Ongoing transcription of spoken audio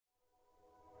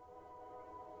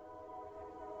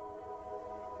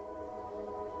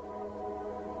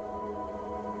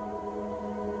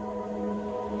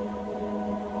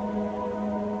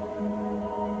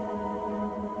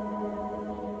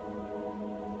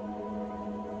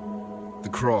The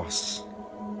cross.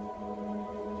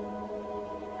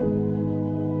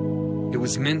 It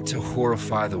was meant to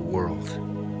horrify the world.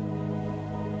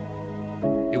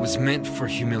 It was meant for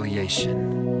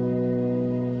humiliation.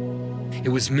 It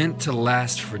was meant to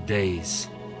last for days.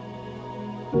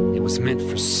 It was meant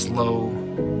for slow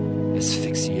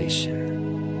asphyxiation.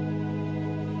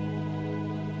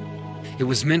 It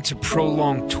was meant to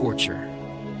prolong torture.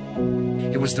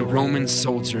 It was the Roman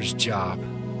soldier's job.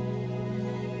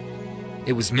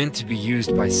 It was meant to be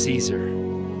used by Caesar,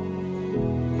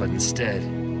 but instead,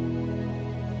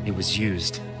 it was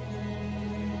used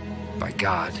by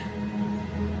God.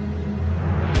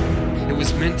 It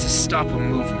was meant to stop a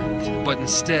movement, but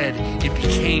instead, it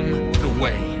became the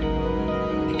way.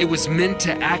 It was meant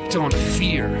to act on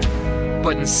fear,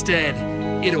 but instead,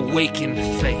 it awakened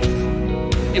faith.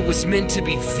 It was meant to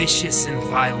be vicious and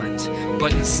violent,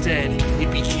 but instead, it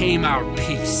became our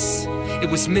peace. It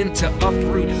was meant to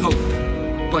uproot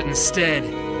hope, but instead,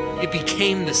 it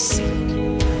became the seed.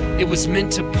 It was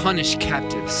meant to punish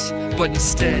captives, but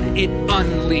instead, it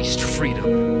unleashed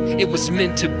freedom. It was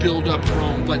meant to build up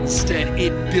Rome, but instead,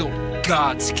 it built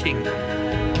God's kingdom.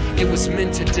 It was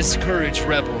meant to discourage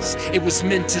rebels. It was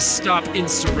meant to stop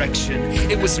insurrection.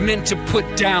 It was meant to put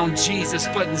down Jesus,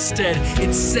 but instead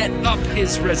it set up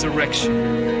his resurrection.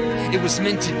 It was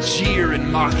meant to jeer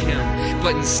and mock him,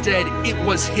 but instead it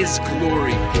was his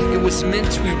glory. It was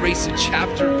meant to erase a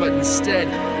chapter, but instead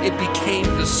it became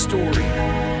the story.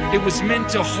 It was meant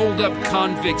to hold up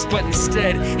convicts, but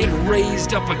instead it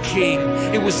raised up a king.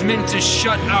 It was meant to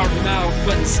shut our mouth,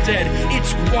 but instead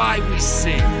it's why we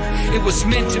sing. It was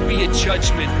meant to be a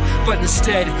judgment, but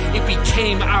instead it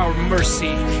became our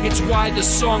mercy. It's why the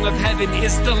song of heaven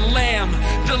is the Lamb.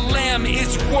 The Lamb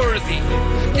is worthy.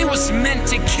 It was meant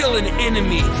to kill an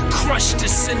enemy, crush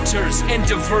dissenters and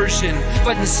diversion,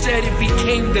 but instead it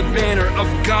became the banner of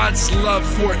God's love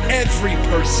for every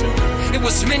person. It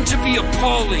was meant to be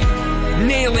appalling,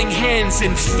 nailing hands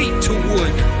and feet to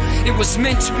wood. It was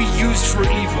meant to be used for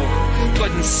evil,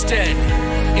 but instead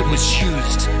it was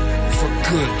used for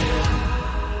good.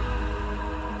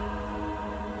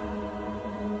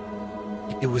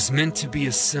 It was meant to be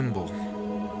a symbol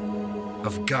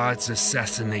of God's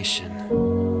assassination,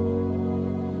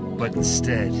 but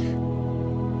instead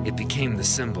it became the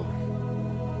symbol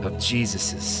of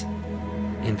Jesus's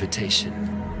invitation.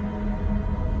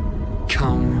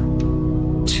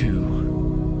 Come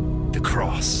to the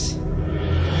cross.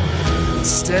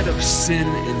 Instead of sin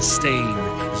and stain,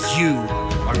 you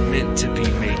are meant to be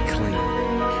made clean.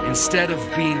 Instead of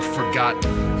being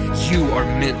forgotten, you are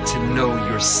meant to know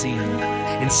you're seen.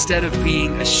 Instead of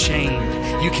being ashamed,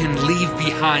 you can leave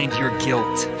behind your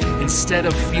guilt. Instead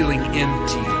of feeling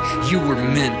empty, you were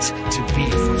meant to be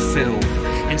fulfilled.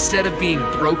 Instead of being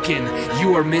broken,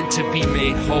 you are meant to be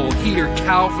made whole. Here,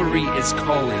 Calvary is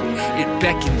calling. It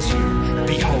beckons you.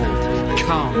 Behold,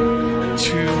 come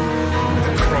to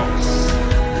the cross.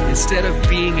 Instead of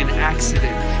being an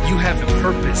accident, you have a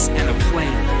purpose and a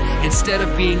plan. Instead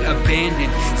of being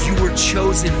abandoned, you were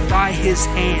chosen by his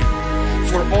hand.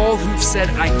 For all who've said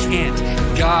I can't,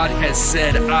 God has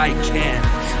said I can.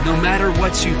 No matter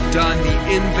what you've done, the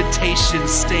invitation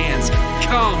stands.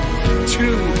 Come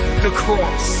to the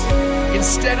cross.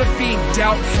 Instead of being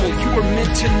doubtful, you are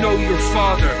meant to know your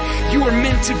Father. You are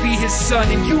meant to be his son,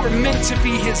 and you are meant to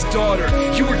be his daughter.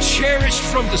 You were cherished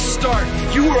from the start.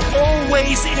 You were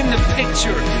always in the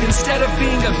picture. Instead of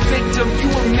being a victim, you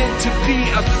were meant to be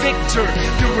a victor.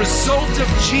 The result of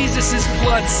Jesus'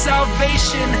 blood,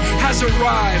 salvation has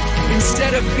arrived.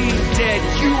 Instead of being dead,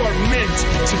 you are meant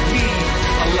to be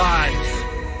alive.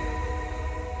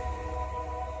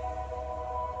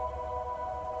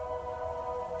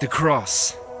 The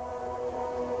cross.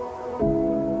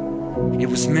 It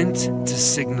was meant to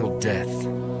signal death,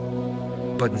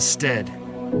 but instead,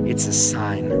 it's a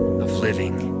sign of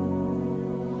living.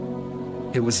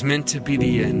 It was meant to be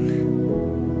the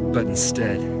end, but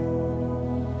instead,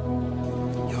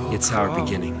 it's our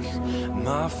beginning.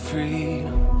 My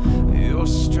freedom, your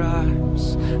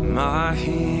stripes, my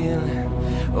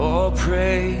healing, all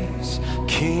praise,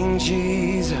 King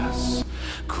Jesus.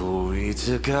 Glory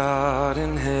to God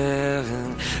in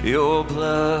heaven, your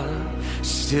blood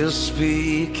still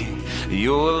speaking,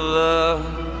 your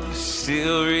love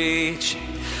still reaching,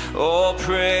 all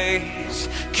praise,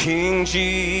 King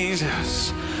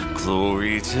Jesus.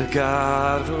 Glory to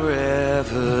God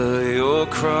forever, your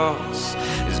cross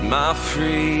is my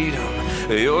freedom,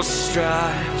 your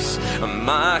stripes are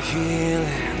my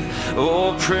healing,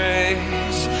 all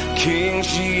praise, King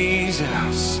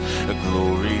Jesus.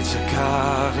 Glory to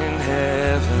God in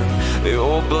heaven,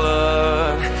 your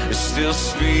blood is still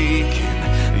speaking,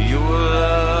 Your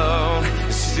love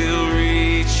is still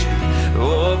reaching.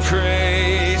 Oh,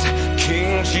 praise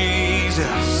King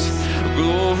Jesus.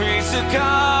 Glory to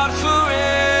God forever.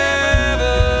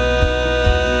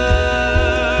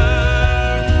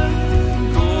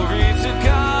 Glory to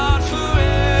God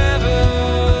forever.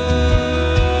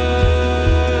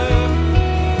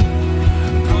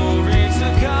 Glory to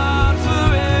God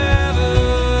forever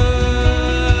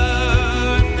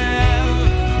and ever.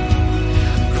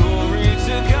 Glory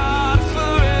to God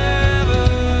forever.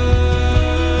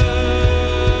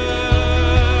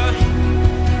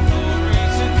 Glory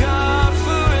to God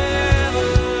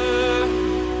forever.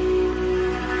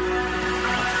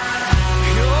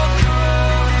 Your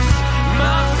cross,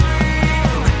 my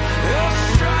freedom. Your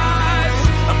stripes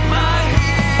are my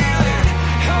healing.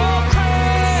 Your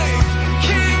praise,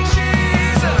 King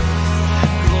Jesus.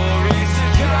 Glory to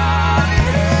God in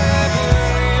heaven.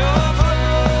 Your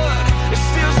blood is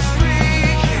still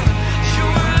speaking.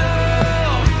 Your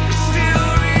love is still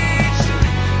reaching.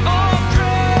 All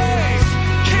praise,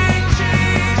 King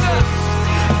Jesus.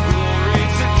 Glory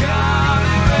to God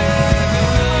in heaven.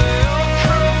 Your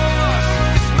cross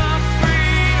is my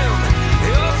freedom.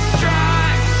 Your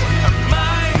stripes are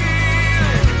my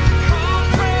healing. All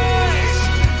praise,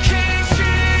 King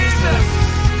Jesus.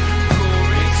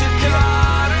 Glory to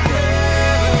God in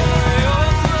heaven. Your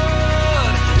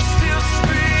blood is still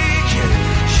speaking.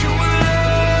 Your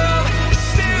love is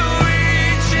still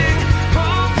reaching.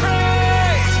 All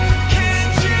praise, King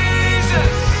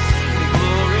Jesus.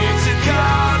 Glory to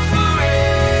God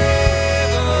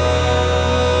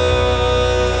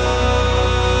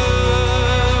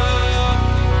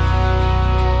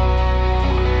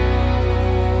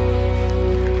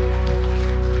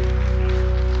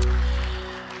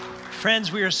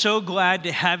Friends, we are so glad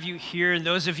to have you here. And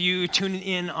those of you tuning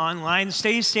in online,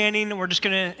 stay standing. We're just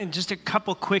going to, just a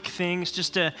couple quick things,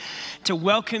 just to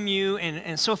welcome you,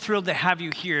 and so thrilled to have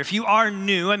you here. If you are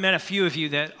new, I met a few of you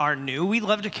that are new. We'd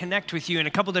love to connect with you in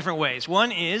a couple different ways.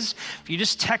 One is, if you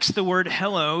just text the word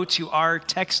hello to our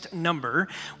text number,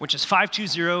 which is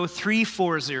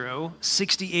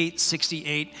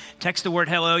 520-340-6868. Text the word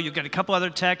hello. You'll get a couple other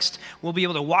texts. We'll be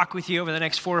able to walk with you over the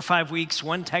next 4 or 5 weeks.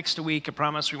 One text a week. I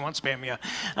promise we won't spam you.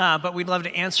 But we'd love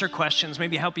to answer questions,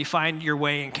 maybe help you find your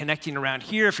way in connecting around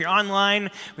here. If you're online,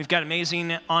 we've got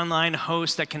amazing online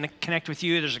hosts that can connect with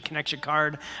you. There's a connection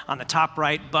card on the top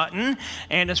right button.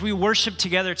 And as we worship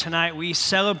together tonight, we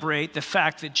celebrate the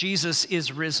fact that Jesus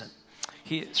is risen.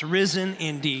 He is risen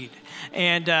indeed.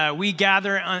 And we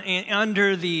gather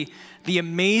under the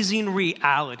amazing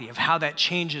reality of how that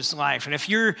changes life. And if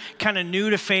you're kind of new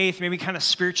to faith, maybe kind of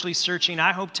spiritually searching,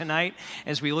 I hope tonight,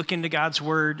 as we look into God's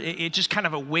word, it just kind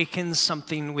of awakens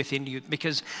something within you,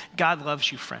 because God loves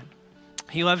you, friend.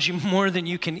 He loves you more than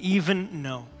you can even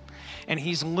know. And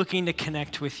he's looking to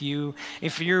connect with you.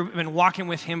 If you've been walking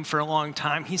with him for a long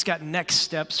time, he's got next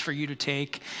steps for you to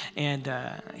take. And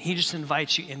he just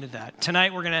invites you into that.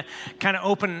 Tonight, we're going to kind of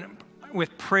open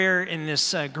with prayer in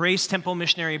this Grace Temple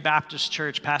Missionary Baptist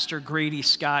Church. Pastor Grady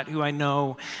Scott, who I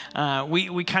know,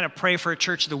 we kind of pray for a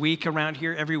church of the week around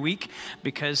here every week,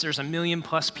 because there's 1 million+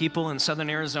 people in Southern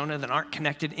Arizona that aren't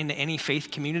connected into any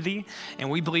faith community. And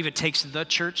we believe it takes the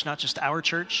church, not just our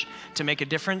church, to make a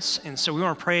difference. And so we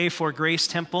want to pray for Grace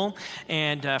Temple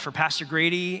and for Pastor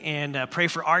Grady, and pray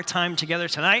for our time together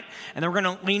tonight. And then we're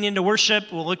going to lean into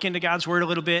worship. We'll look into God's word a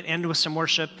little bit, end with some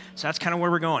worship. So that's kind of where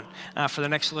we're going for the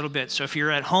next little bit. So if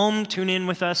you're at home, tune in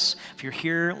with us. If you're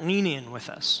here, lean in with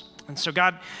us. And so,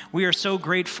 God, we are so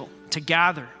grateful to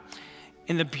gather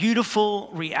in the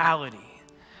beautiful reality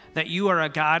that you are a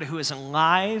God who is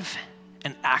alive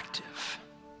and active.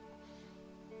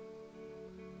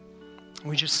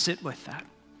 We just sit with that.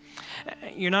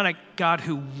 You're not a God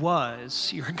who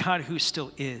was, you're a God who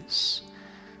still is.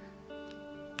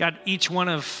 God, each one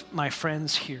of my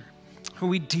friends here, who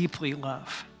we deeply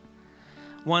love,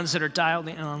 ones that are dialed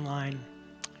in online,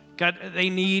 God, they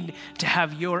need to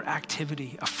have your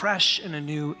activity afresh and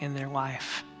anew in their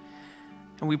life.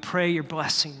 And we pray your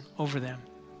blessing over them.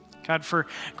 God, for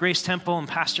Grace Temple and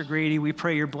Pastor Grady, we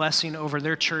pray your blessing over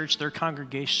their church, their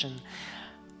congregation.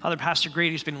 Father, Pastor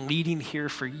Grady's been leading here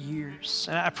for years.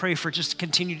 And I pray for just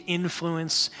continued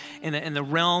influence in the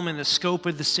realm and the scope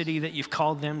of the city that you've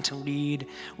called them to lead.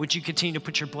 Would you continue to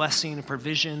put your blessing and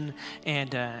provision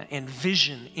and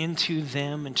vision into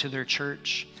them and to their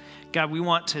church? God, we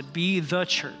want to be the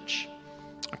church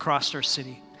across our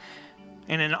city.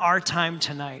 And in our time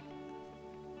tonight,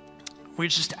 we're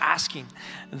just asking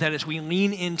that as we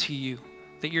lean into you,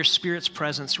 that your Spirit's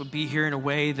presence would be here in a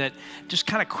way that just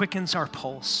kind of quickens our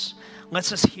pulse.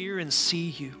 lets us hear and see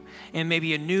you in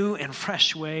maybe a new and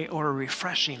fresh way or a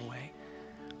refreshing way.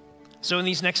 So in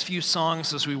these next few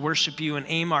songs, as we worship you and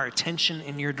aim our attention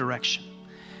in your direction,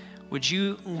 would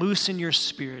you loosen your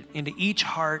spirit into each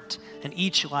heart and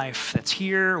each life that's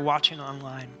here watching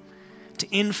online to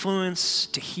influence,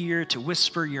 to hear, to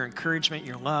whisper your encouragement,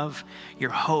 your love, your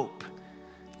hope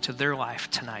to their life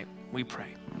tonight, we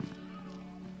pray.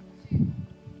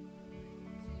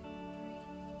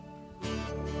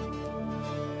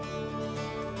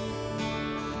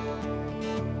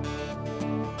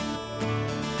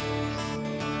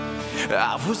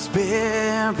 I was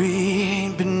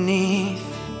buried beneath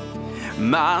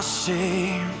my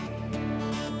shame.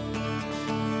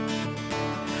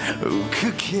 Who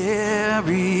could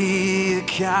carry the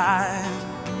kind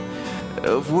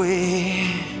of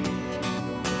weight?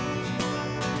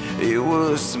 It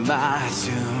was my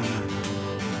tomb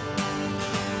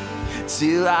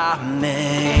till I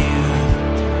met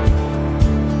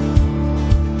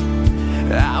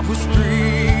you. I was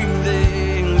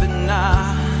breathing but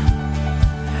not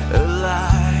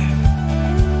alive.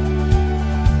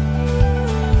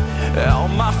 All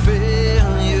my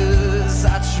failures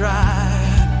I tried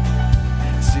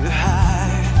to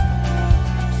hide.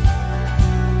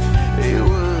 It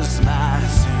was my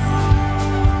tomb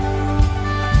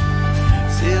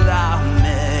till I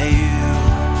met you.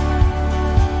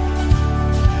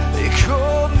 They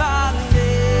called my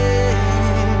name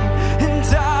and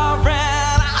I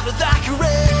ran out of that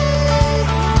grave.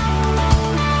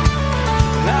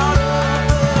 Out of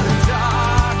the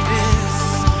darkness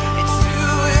into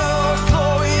your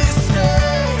glorious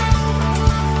name.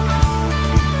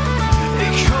 They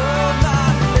called my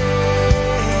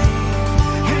name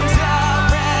and I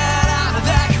ran out of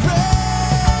that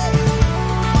grave.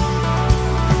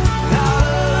 Out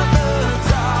of the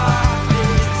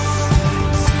darkness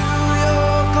into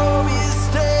your glorious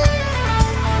name.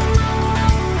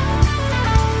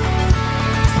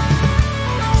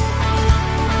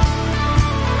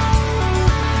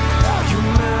 Now your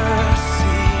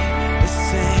mercy has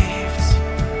saved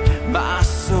my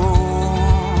soul.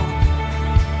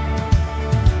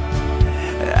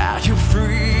 Now your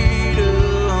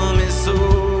freedom is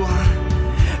all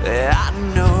I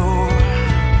know.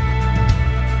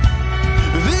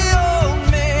 The old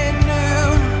man knew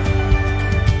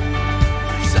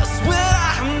just when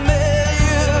I met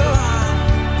you.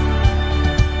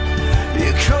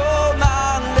 You called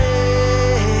my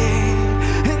name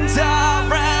and I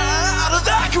ran out of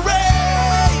that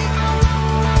grave.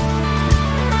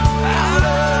 Out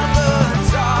of the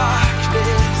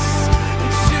darkness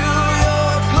into your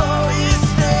glorious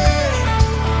name.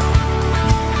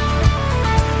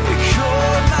 You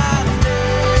called my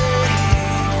name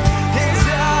and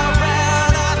I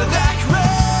ran out of that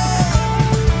grave.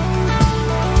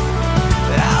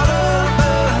 Out of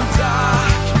the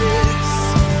darkness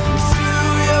into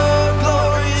your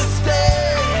glorious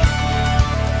name.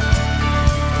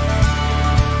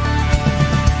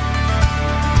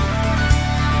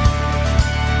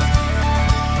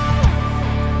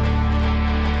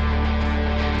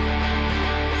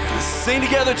 Sing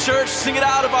together, church. Sing it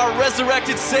out of our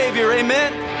resurrected Savior.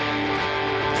 Amen.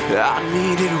 I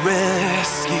needed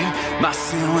rescue. My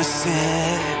sin was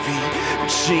heavy.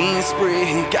 Chains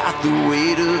break out the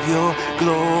weight of your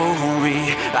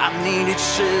glory. I needed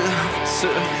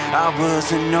shelter. I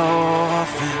was an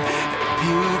orphan.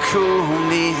 You called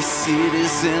me a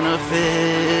citizen of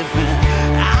heaven.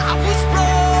 I was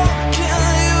broken.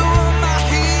 You were my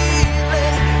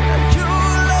healing. Your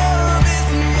love is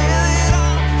the air that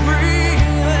I'm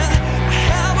breathing. I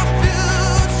have a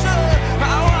future.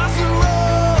 My eyes are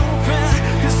open.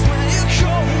 'Cause when you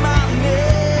call my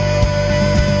name,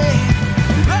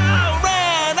 I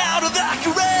ran out of that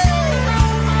grave.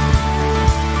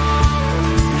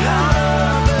 Out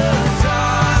of the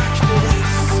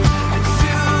darkness into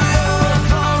your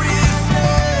glorious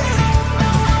name.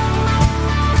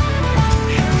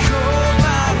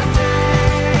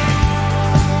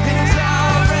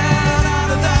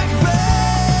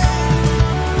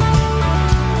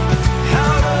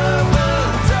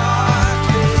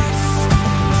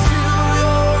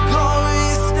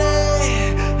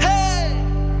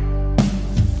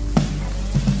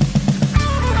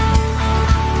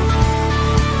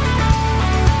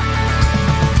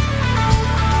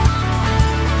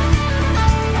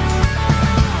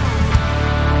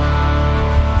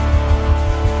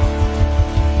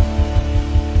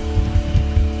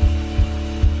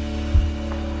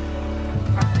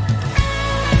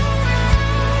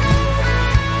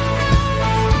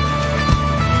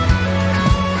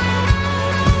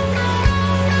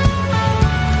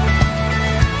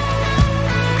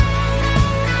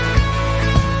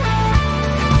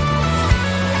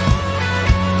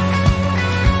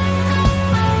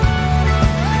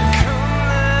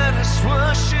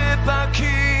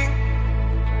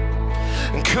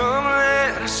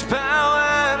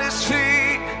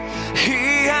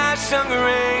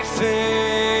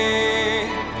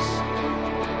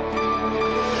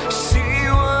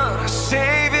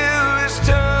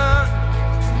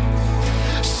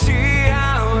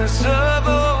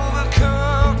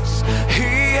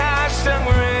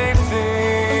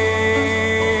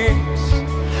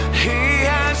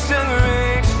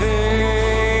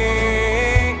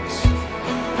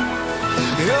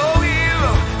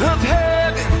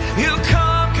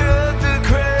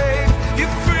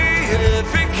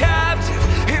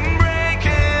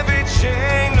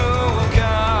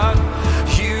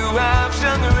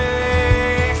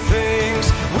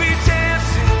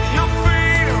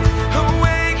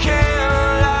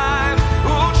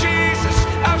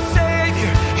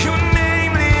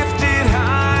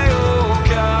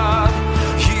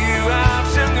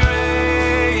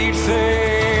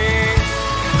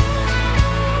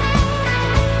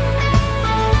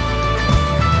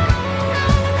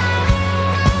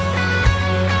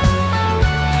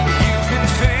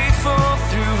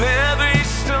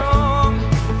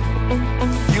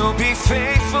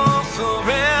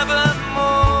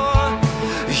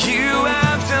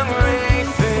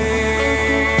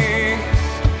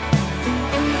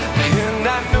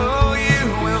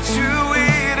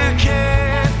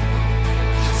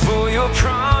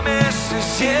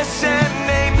 yes and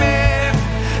amen.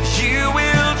 You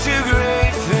will do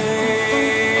great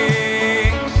things.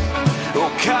 Oh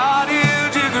God,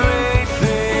 you do great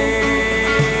things.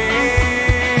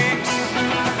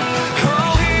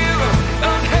 Oh, hero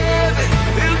of heaven,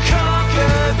 you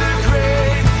conquer the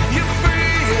grave. You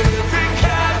free every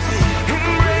captive and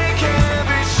break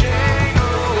every chain.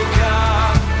 Oh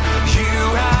God, you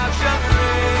have done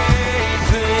great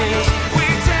things. We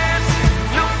dance in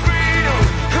your freedom,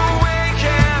 awake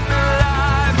and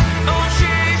alive. Oh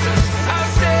Jesus, our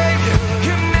Savior,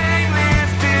 your name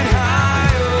lifted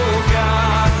high. Oh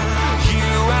God,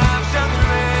 you have done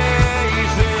great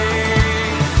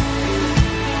things.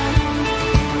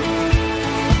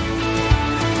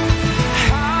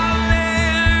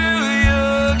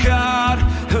 Hallelujah, God,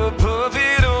 above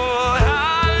it all.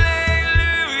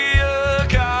 Hallelujah,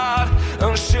 God,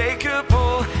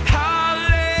 unshakable.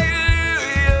 Hallelujah,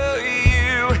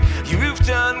 you've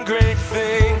done great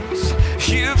things.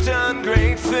 You've done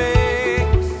great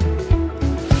things.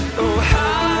 Oh,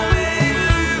 hallelujah,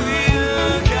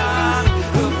 God,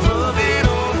 above it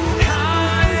all.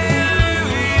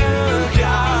 Hallelujah,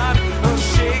 God,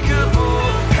 unshakable.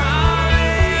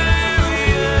 Hallelujah,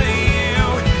 you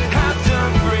have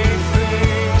done great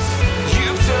things.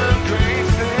 You've done great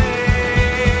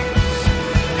things.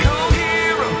 Oh,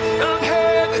 hero of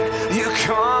heaven, you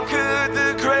conquered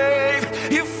the grave.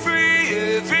 You free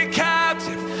every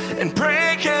captive and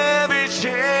break every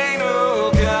chain.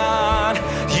 Oh God,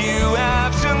 you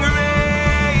have done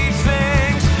great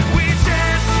things. We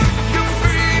dance in your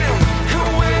freedom,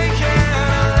 awake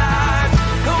and alive.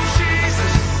 Oh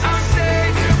Jesus, our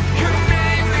Savior, your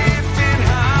name lifted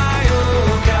high.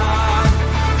 Oh God,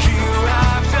 you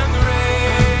have done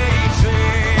great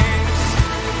things.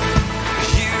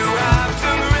 You have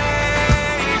done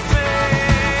great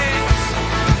things.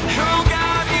 Oh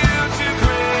God, you do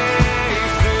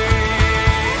great things.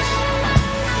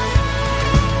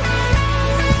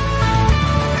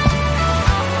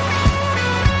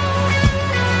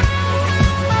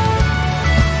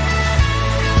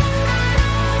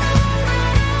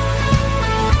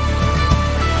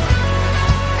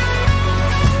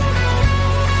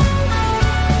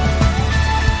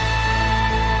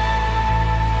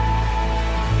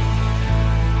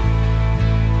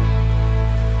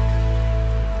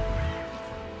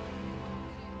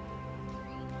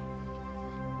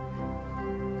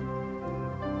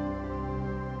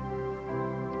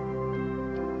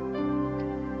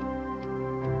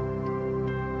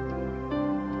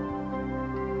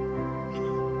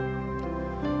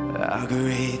 How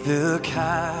great the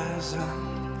chasm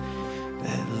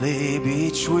that lay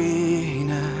between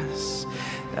us.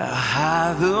 How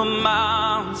high the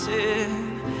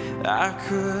mountain I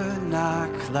could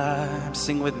not climb.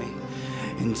 Sing with me.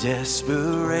 In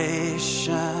desperation,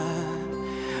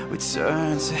 we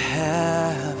turned to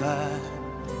heaven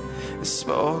and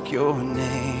spoke your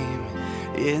name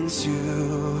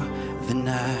into the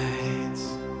night.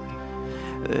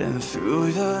 And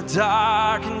through the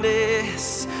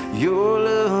darkness, your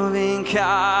loving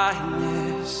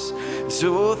kindness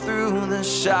tore through the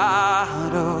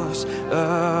shadows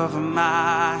of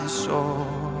my soul.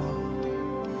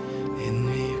 And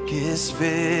it is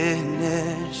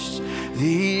finished,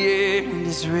 the end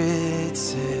is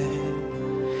written.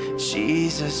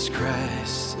 Jesus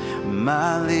Christ,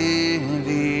 my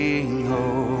living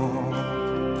hope.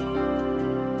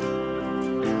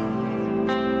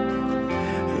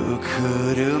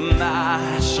 Could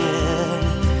imagine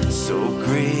so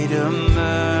great a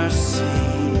mercy,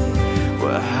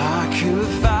 where I could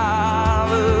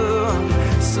fathom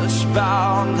such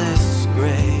boundless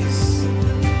grace.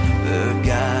 The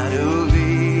God of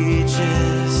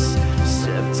ages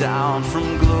stepped down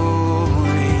from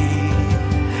glory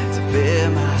to bear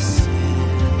my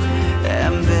sin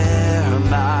and bear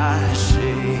my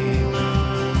shame.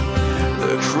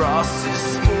 The cross is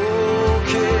spoken,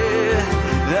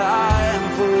 I am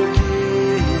forgiven.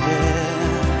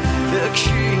 The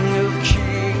King of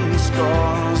Kings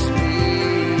calls me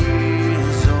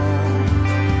his own.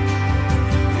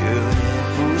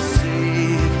 Beautiful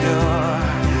Savior,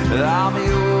 I'm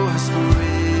yours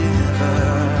forever.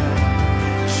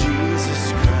 Jesus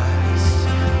Christ.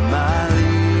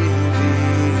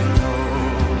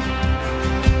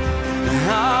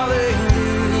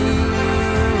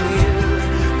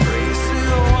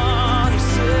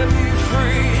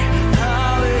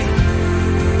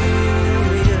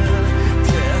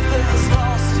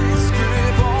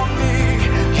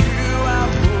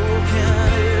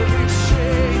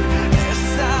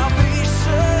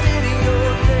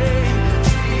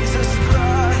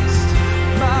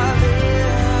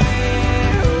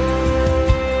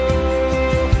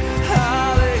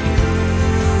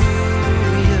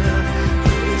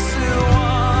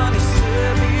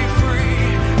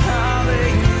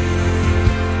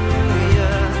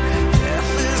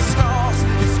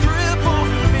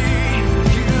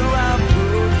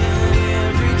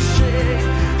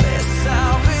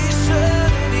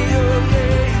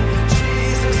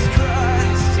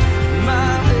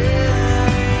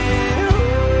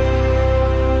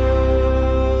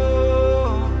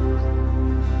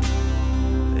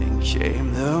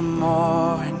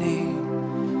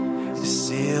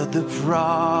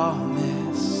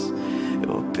 promise,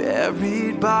 your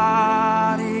buried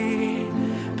body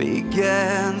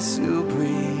began to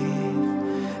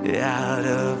breathe. Out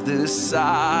of the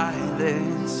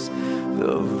silence,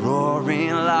 the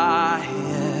roaring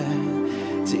lion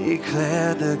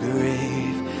declared the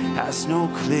grave has no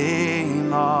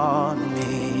claim on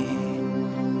me.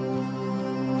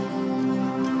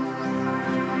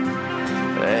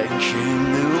 And came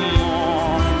the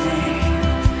morning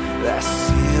that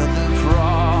sealed the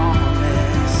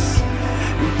promise.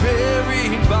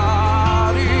 Buried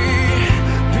body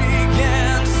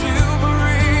began to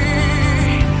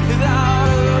breathe. Out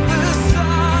of the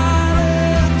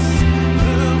silence,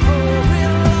 the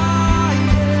roaring lion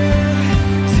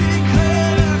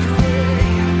declared the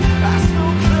grave has no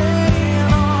claim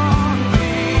on me.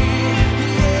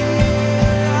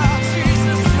 Yeah,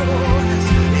 Jesus, yours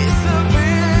is the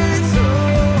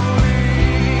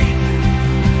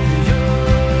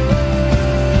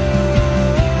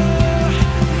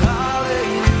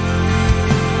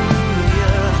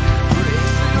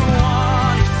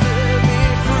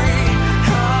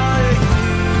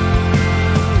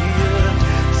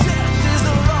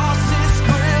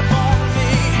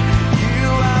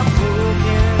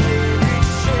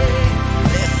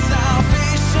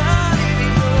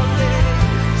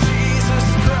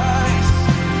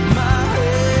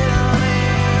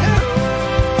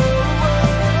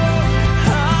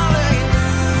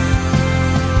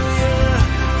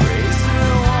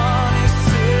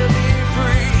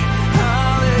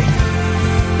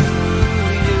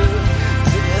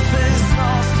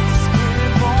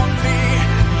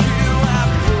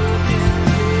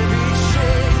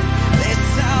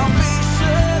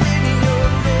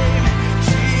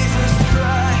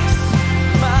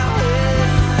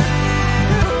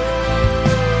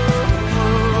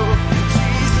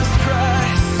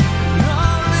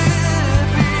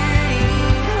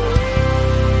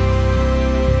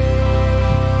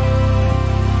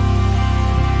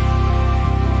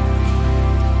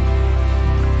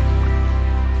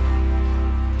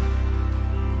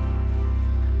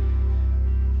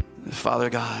Father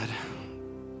God,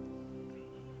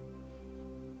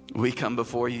 we come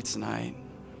before you tonight.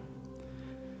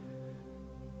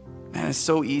 Man, it's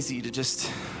so easy to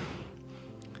just,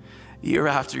 year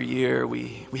after year,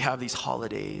 we have these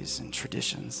holidays and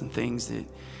traditions and things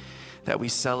that we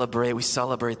celebrate. We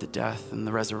celebrate the death and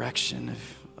the resurrection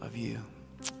of you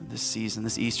this season,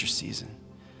 this Easter season.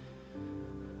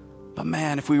 But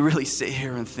man, if we really sit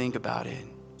here and think about it,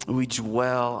 we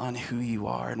dwell on who you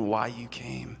are and why you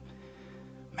came,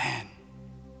 man,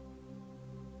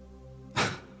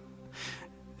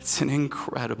 it's an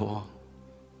incredible,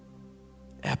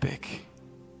 epic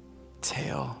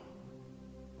tale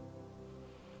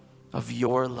of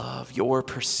your love, your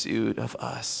pursuit of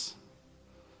us.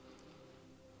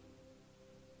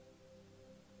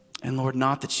 And Lord,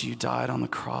 not that you died on the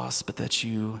cross, but that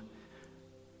you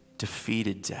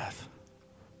defeated death.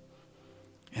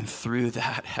 And through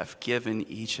that have given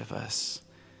each of us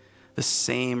the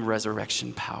same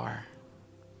resurrection power.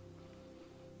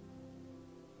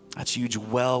 That you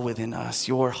dwell within us,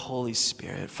 your Holy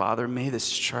Spirit. Father, may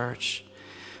this church,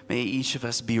 may each of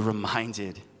us be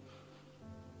reminded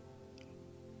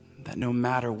that no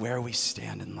matter where we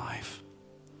stand in life,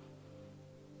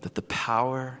 that the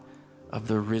power of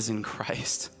the risen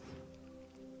Christ,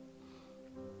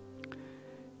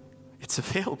 it's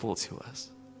available to us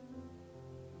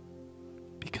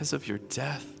because of your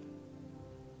death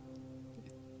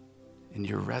and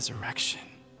your resurrection.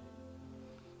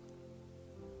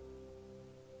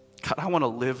 God, I want to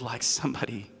live like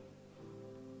somebody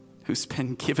who's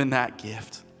been given that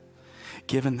gift,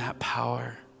 given that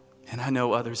power. And I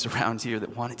know others around here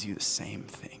that want to do the same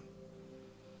thing.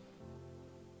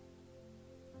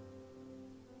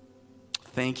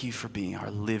 Thank you for being our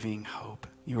living hope.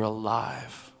 You're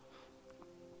alive.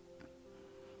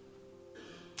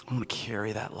 I want to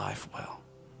carry that life well.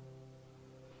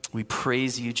 We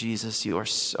praise you, Jesus. You are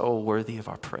so worthy of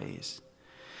our praise.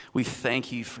 We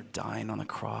thank you for dying on the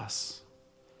cross.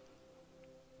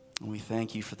 And we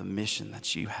thank you for the mission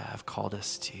that you have called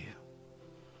us to,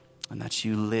 and that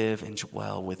you live and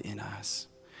dwell within us.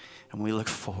 And we look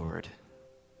forward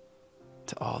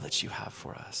to all that you have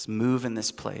for us. Move in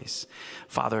this place.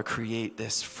 Father, create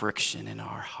this friction in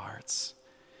our hearts,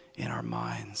 in our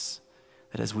minds,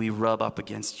 that as we rub up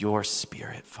against your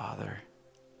Spirit, Father,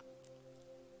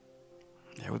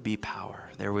 there would be power,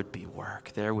 there would be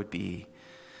work, there would be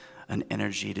an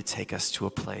energy to take us to a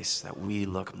place that we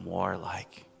look more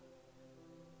like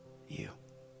you.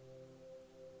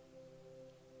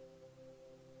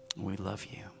 We love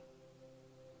you.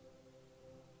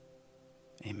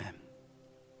 Amen.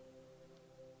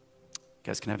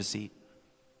 guys can have a seat.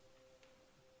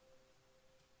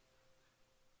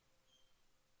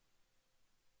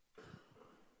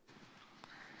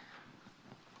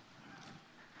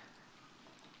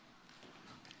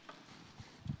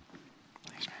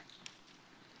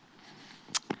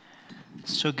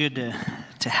 So good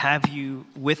to have you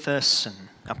with us and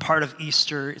a part of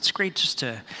Easter. It's great just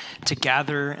to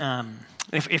gather.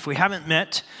 If we haven't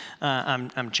met,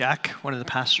 I'm Jack, one of the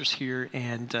pastors here,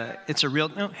 and it's a real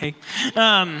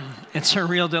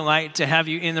delight to have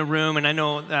you in the room. And I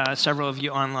know several of you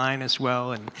online as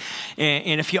well. And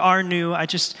if you are new, I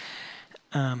just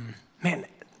man,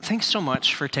 thanks so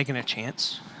much for taking a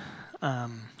chance.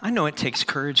 I know it takes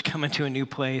courage coming to a new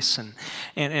place,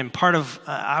 and part of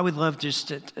I would love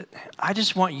I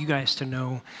just want you guys to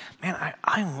know, man,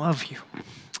 I love you.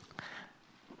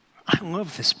 I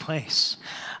love this place.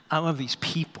 I love these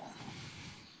people.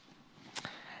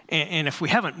 And if we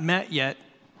haven't met yet,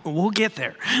 we'll get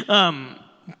there.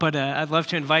 But I'd love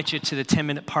to invite you to the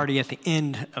 10-minute party at the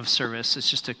end of service. It's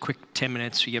just a quick 10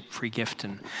 minutes. You get a free gift,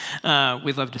 and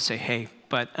we'd love to say hey.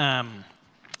 But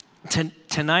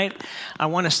tonight, I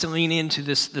want us to lean into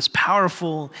this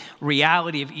powerful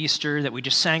reality of Easter that we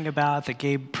just sang about, that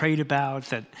Gabe prayed about,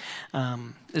 that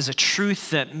is a truth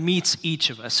that meets each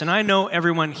of us. And I know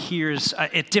everyone here is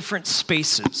at different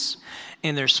spaces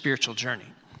in their spiritual journey.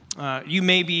 You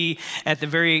may be at the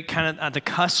very kind of at the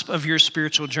cusp of your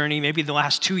spiritual journey. Maybe the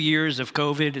last 2 years of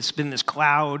COVID, it's been this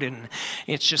cloud, and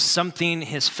it's just something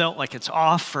has felt like it's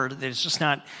off, or there's just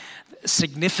not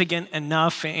significant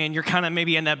enough, and you're kind of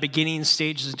maybe in that beginning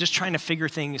stages, just trying to figure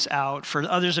things out. For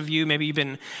others of you, maybe you've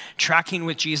been tracking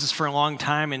with Jesus for a long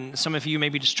time, and some of you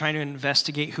maybe just trying to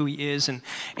investigate who he is. And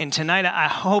tonight, I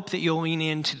hope that you'll lean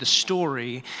into the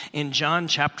story in John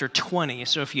chapter 20.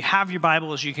 So if you have your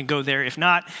Bibles, you can go there. If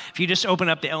not, if you just open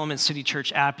up the Element City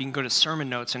Church app, you can go to sermon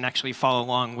notes and actually follow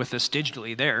along with us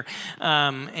digitally there.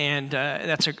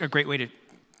 That's a great way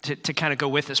to kind of go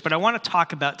with this. But I want to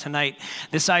talk about tonight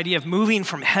this idea of moving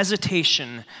from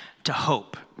hesitation to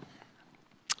hope.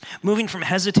 Moving from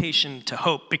hesitation to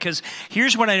hope, because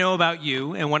here's what I know about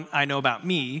you and what I know about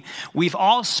me. We've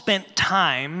all spent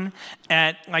time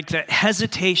at like that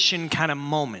hesitation kind of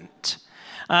moment.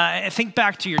 Think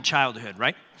back to your childhood,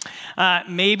 right?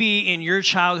 Maybe in your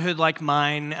childhood like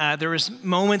mine, there was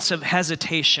moments of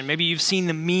hesitation. Maybe you've seen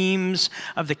the memes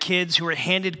of the kids who were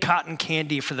handed cotton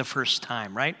candy for the first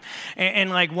time, right?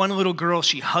 And like one little girl,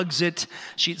 she hugs it.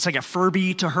 It's like a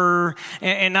Furby to her,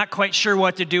 and not quite sure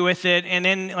what to do with it. And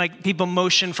then like people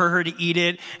motion for her to eat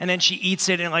it, and then she eats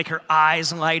it, and like her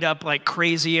eyes light up like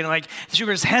crazy. And like there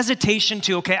was hesitation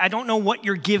to, okay, I don't know what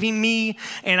you're giving me,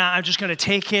 and I'm just going to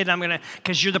take it.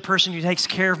 Because you're the person who takes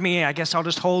care of me, I guess I'll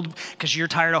just hold because you're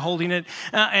tired of holding it.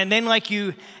 And then like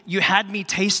you had me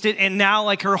taste it, and now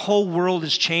like her whole world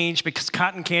has changed because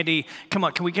cotton candy, come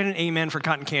on, can we get an amen for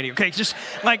cotton candy? Okay, just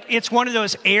like it's one of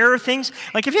those air things.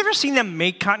 Like have you ever seen them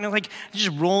make cotton, like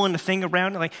just rolling the thing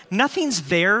around, like nothing's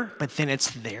there, but then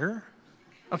it's there?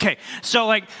 Okay, so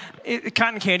like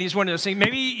cotton candy is one of those things.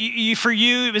 Maybe for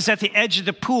you, it was at the edge of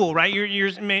the pool, right?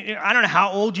 I don't know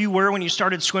how old you were when you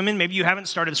started swimming. Maybe you haven't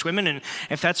started swimming, and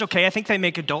if that's okay, I think they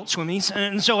make adult swimmies.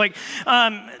 And so like,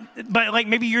 but like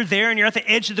maybe you're there and you're at the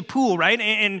edge of the pool, right?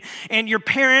 And your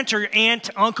parent or your aunt,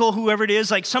 uncle, whoever it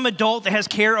is, like some adult that has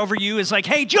care over you is like,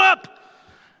 hey, jump!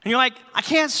 And you're like, I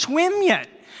can't swim yet.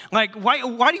 Like, why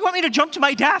do you want me to jump to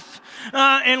my death?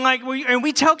 And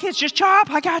we tell kids, just jump,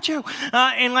 I got you.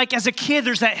 And like as a kid,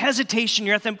 there's that hesitation.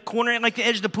 You're at the corner at like the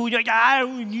edge of the pool. You're like,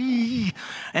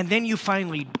 and then you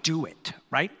finally do it,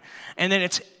 right? And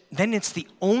then it's the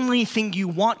only thing you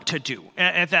want to do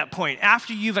at that point,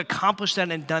 after you've accomplished that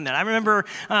and done that. I remember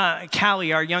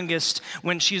Callie, our youngest,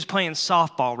 when she was playing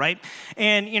softball, right?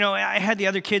 And, you know, I had the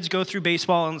other kids go through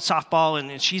baseball and softball,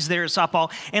 and she's there at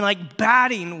softball, and, like,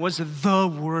 batting was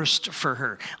the worst for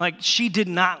her. Like, she did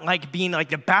not like being, like,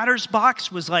 the batter's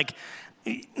box was, like,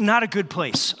 not a good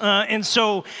place. And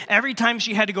so every time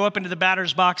she had to go up into the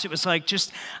batter's box, it was like,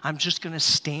 I'm just going to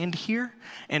stand here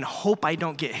and hope I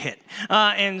don't get hit.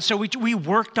 And so we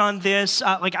worked on this.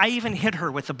 Like I even hit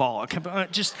her with the ball.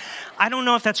 I don't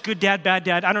know if that's good dad, bad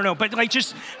dad. I don't know. But like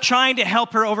just trying to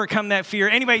help her overcome that fear.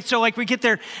 Anyway, so like we get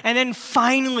there. And then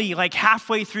finally, like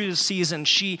halfway through the season,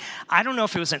 I don't know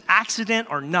if it was an accident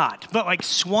or not, but like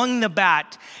swung the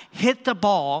bat, hit the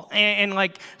ball, and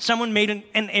like someone made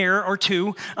an error or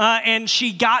two, and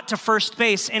she got to first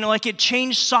base, and like it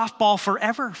changed softball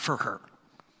forever for her.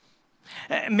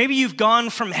 Maybe you've gone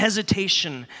from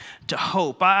hesitation to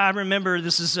hope. I remember,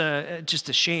 this is just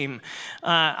a shame.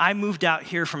 I moved out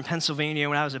here from Pennsylvania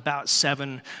when I was about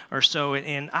 7 or so,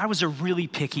 and I was a really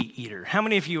picky eater. How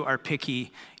many of you are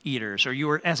picky eaters? Or you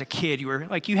were, as a kid,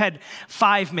 you had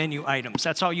 5 menu items.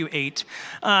 That's all you ate.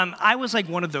 I was like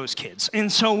one of those kids.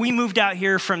 And so we moved out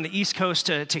here from the East Coast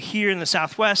to here in the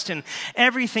Southwest, and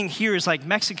everything here is like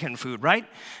Mexican food, right?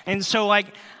 And so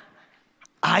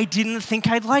I didn't think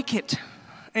I'd like it.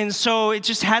 And so it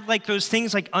just had like those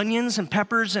things like onions and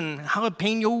peppers and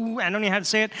jalapeno, I don't know how to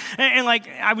say it, and like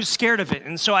I was scared of it.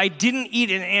 And so I didn't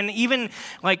eat it. And even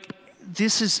like,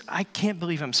 I can't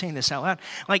believe I'm saying this out loud,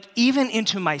 like even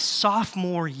into my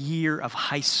sophomore year of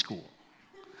high school,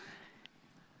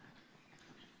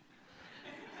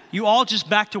 you all just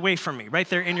backed away from me right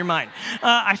there in your mind.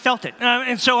 I felt it.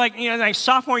 And so my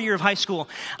sophomore year of high school,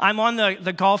 I'm on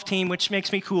the golf team, which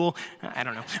makes me cool. I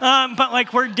don't know. But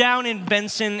like we're down in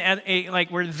Benson,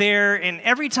 we're there. And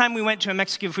every time we went to a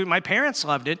Mexican food, my parents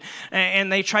loved it.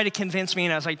 And they tried to convince me.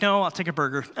 And I was like, no, I'll take a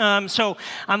burger. So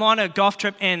I'm on a golf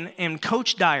trip and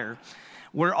Coach Dyer,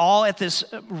 we're all at this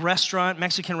restaurant,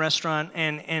 Mexican restaurant.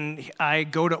 And I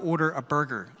go to order a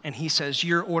burger. And he says,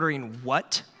 you're ordering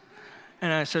what?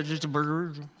 And I said, just a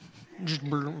burger, just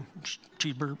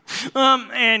cheeseburger.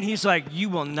 And he's like, you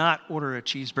will not order a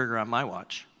cheeseburger on my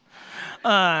watch.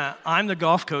 I'm the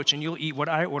golf coach, and you'll eat what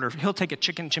I order. He'll take a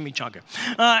chicken chimichanga.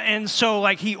 And so,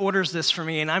 he orders this for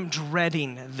me, and I'm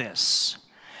dreading this.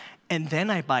 And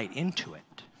then I bite into it.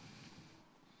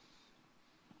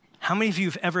 How many of you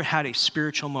have ever had a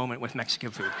spiritual moment with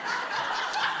Mexican food?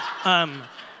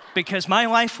 Because my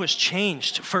life was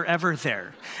changed forever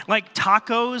there. Like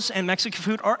tacos and Mexican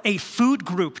food are a food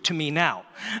group to me now.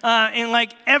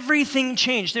 And everything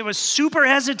changed. It was super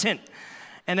hesitant.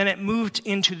 And then it moved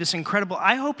into this incredible,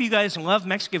 I hope you guys love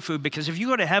Mexican food, because if you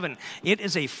go to heaven, it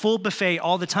is a full buffet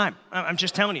all the time. I'm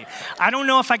just telling you. I don't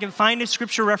know if I can find a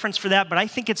scripture reference for that, but I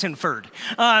think it's inferred.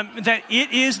 That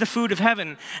it is the food of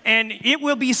heaven. And it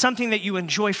will be something that you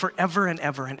enjoy forever and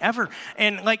ever and ever.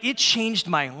 And it changed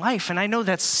my life. And I know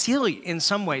that's silly in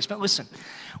some ways, but listen,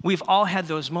 we've all had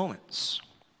those moments.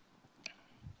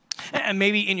 And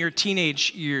maybe in your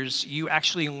teenage years, you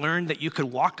actually learned that you could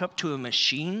walk up to a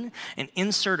machine and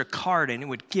insert a card and it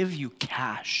would give you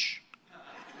cash.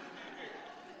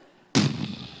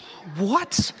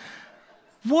 What?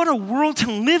 What a world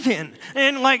to live in.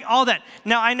 And all that.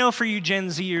 Now, I know for you Gen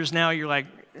Zers now, you're like,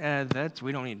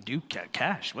 we don't need to do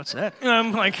cash. What's that?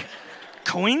 I'm like,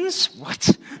 coins?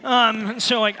 What?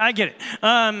 So I get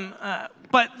it.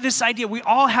 But this idea, we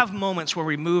all have moments where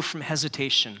we move from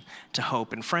hesitation to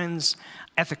hope. And friends,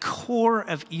 at the core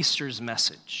of Easter's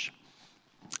message,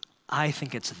 I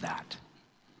think it's that.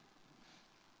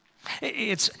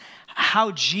 It's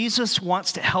how Jesus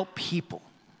wants to help people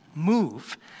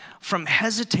move from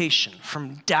hesitation,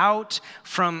 from doubt,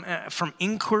 from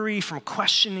inquiry, from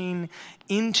questioning,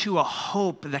 into a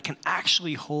hope that can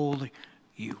actually hold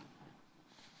you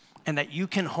and that you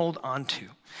can hold on to.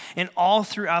 And all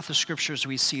throughout the scriptures,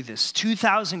 we see this.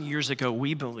 2,000 years ago,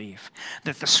 we believe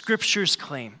that the scriptures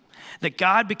claim that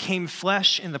God became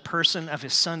flesh in the person of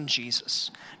his son, Jesus.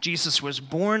 Jesus was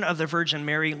born of the Virgin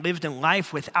Mary, lived a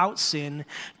life without sin,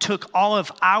 took all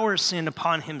of our sin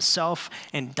upon himself,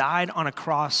 and died on a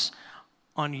cross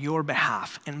on your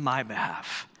behalf and my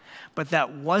behalf. But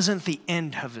that wasn't the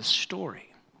end of his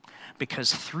story,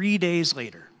 because 3 days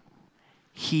later,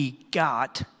 he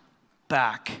got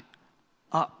back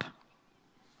up.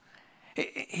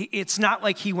 It's not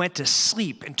like he went to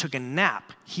sleep and took a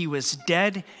nap. He was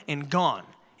dead and gone.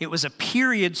 It was a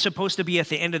period supposed to be at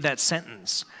the end of that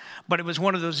sentence, but it was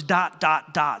one of those ...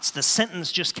 dots. The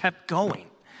sentence just kept going.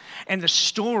 And the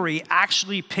story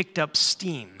actually picked up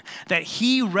steam, that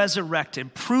he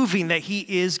resurrected, proving that he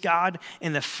is God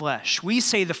in the flesh. We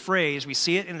say the phrase, we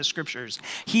see it in the scriptures,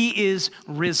 he is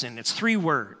risen. It's 3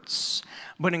 words,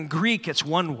 but in Greek it's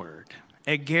 1 word.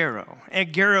 Egero.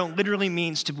 Egero literally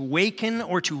means to waken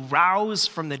or to rouse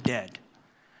from the dead.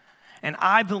 And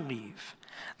I believe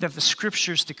that the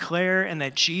scriptures declare and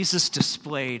that Jesus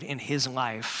displayed in his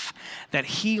life that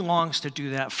he longs to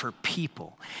do that for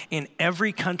people in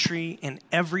every country, in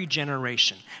every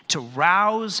generation, to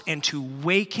rouse and to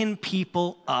waken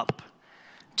people up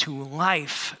to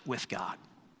life with God.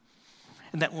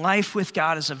 And that life with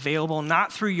God is available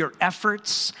not through your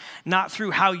efforts, not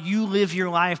through how you live your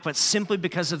life, but simply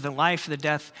because of the life, the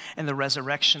death, and the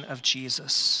resurrection of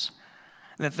Jesus.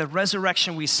 That the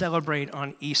resurrection we celebrate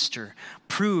on Easter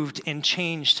proved and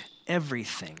changed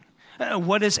everything.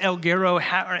 What does El Guerrero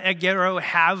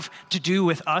have to do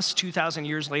with us 2,000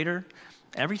 years later?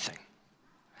 Everything.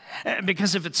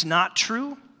 Because if it's not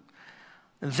true,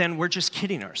 then we're just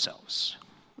kidding ourselves.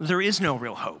 There is no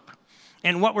real hope.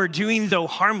 And what we're doing, though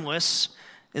harmless,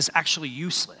 is actually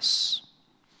useless.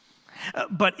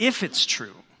 But if it's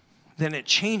true, then it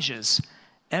changes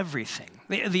everything.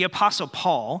 The Apostle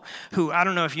Paul, who I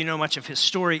don't know if you know much of his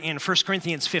story, in 1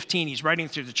 Corinthians 15, he's writing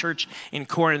through the church in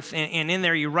Corinth, and in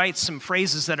there he writes some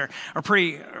phrases that are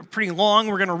pretty long.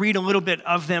 We're going to read a little bit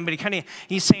of them, but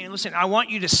he's saying, listen, I want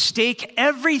you to stake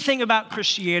everything about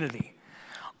Christianity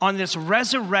on this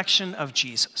resurrection of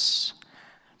Jesus.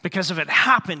 Because if it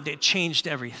happened, it changed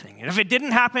everything. And if it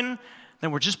didn't happen,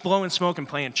 then we're just blowing smoke and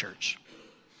playing church.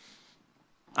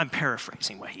 I'm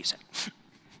paraphrasing what he said.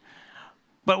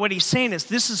 But what he's saying is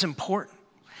this is important.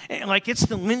 Like it's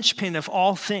the linchpin of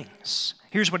all things.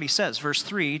 Here's what he says, verse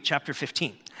 3, chapter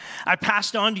 15. I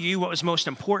passed on to you what was most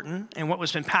important and what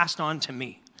was been passed on to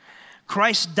me.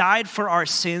 Christ died for our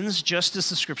sins, just as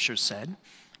the scriptures said.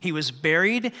 He was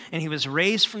buried and he was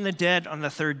raised from the dead on the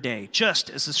third day, just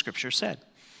as the scripture said.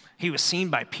 He was seen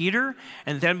by Peter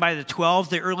and then by the 12,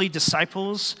 the early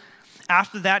disciples.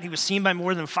 After that, he was seen by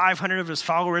more than 500 of his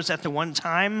followers at the one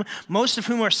time, most of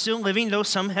whom are still living, though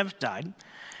some have died.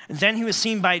 And then he was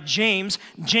seen by James.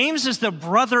 James is the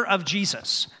brother of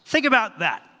Jesus. Think about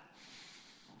that.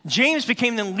 James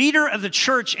became the leader of the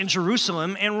church in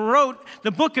Jerusalem and wrote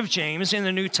the book of James in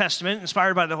the New Testament,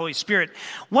 inspired by the Holy Spirit.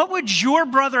 What would your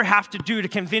brother have to do to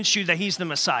convince you that he's the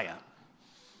Messiah?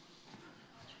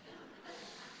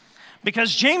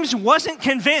 Because James wasn't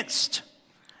convinced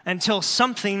until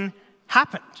something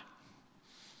happened.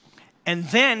 And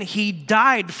then he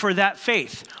died for that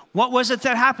faith. What was it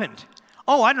that happened?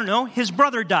 Oh, I don't know. His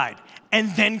brother died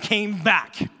and then came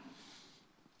back.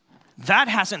 That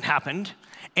hasn't happened,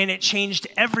 and it changed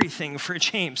everything for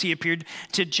James. He appeared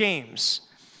to James.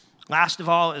 Last of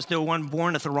all, as though one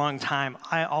born at the wrong time,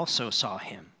 I also saw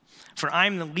him. For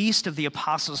I'm the least of the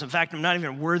apostles. In fact, I'm not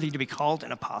even worthy to be called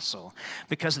an apostle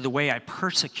because of the way I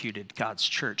persecuted God's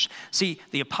church. See,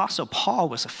 the Apostle Paul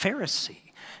was a Pharisee.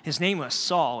 His name was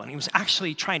Saul, and he was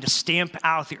actually trying to stamp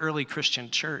out the early Christian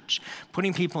church,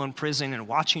 putting people in prison and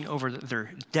watching over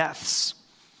their deaths.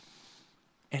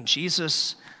 And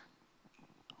Jesus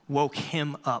woke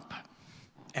him up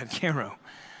at Cairo.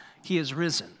 He is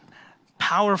risen.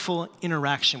 Powerful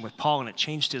interaction with Paul, and it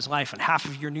changed his life. And half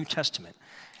of your New Testament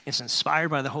is inspired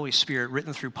by the Holy Spirit,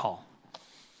 written through Paul.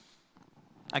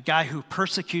 A guy who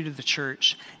persecuted the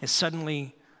church is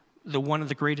suddenly one of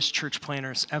the greatest church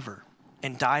planners ever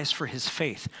and dies for his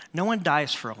faith. No one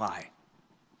dies for a lie.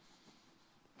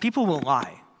 People will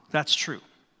lie, that's true.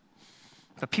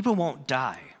 But people won't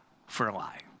die for a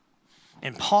lie.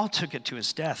 And Paul took it to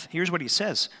his death. Here's what he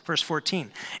says, verse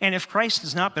 14. And if Christ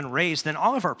has not been raised, then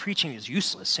all of our preaching is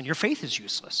useless, and your faith is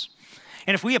useless.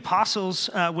 And if we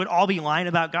apostles would all be lying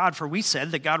about God, for we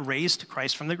said that God raised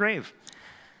Christ from the grave.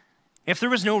 If there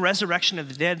was no resurrection of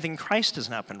the dead, then Christ has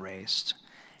not been raised.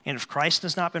 And if Christ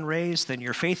has not been raised, then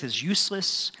your faith is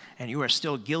useless, and you are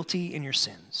still guilty in your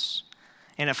sins.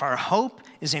 And if our hope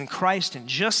is in Christ in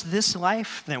just this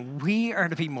life, then we are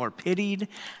to be more pitied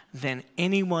than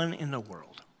anyone in the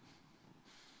world.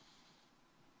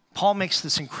 Paul makes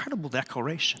this incredible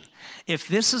declaration. If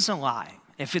this is a lie,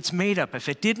 if it's made up, if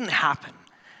it didn't happen,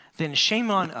 then shame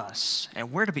on us,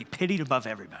 and we're to be pitied above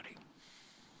everybody.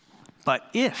 But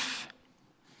if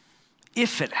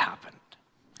it happened,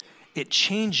 it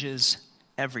changes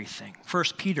everything.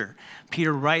 First Peter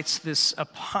writes this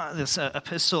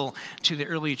epistle to the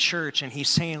early church, and he's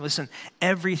saying, listen,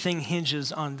 everything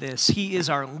hinges on this. He is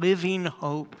our living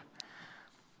hope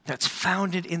that's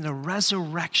founded in the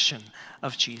resurrection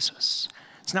of Jesus.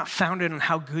 It's not founded on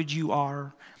how good you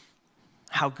are,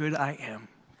 how good I am.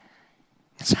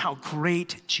 It's how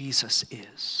great Jesus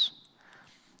is.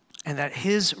 And that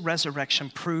his resurrection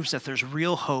proves that there's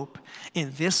real hope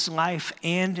in this life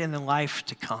and in the life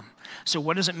to come. So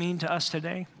what does it mean to us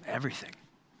today? Everything.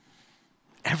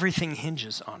 Everything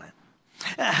hinges on it.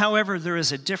 However, there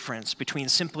is a difference between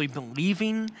simply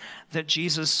believing that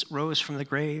Jesus rose from the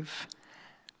grave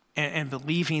and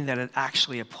believing that it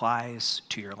actually applies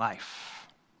to your life.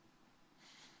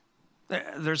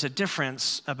 There's a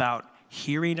difference about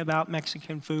hearing about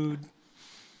Mexican food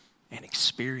and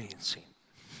experiencing.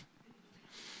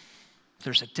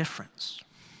 There's a difference.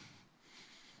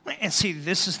 And see,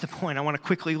 this is the point. I want to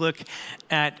quickly look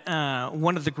at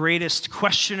one of the greatest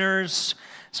questioners.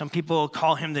 Some people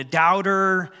call him the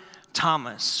doubter,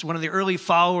 Thomas, one of the early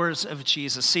followers of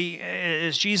Jesus. See,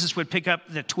 as Jesus would pick up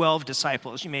the 12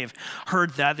 disciples, you may have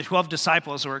heard that. The 12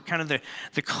 disciples were kind of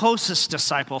the closest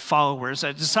disciple followers.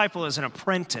 A disciple is an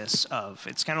apprentice of.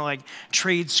 It's kind of like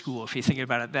trade school, if you think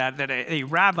about it, that a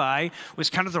rabbi was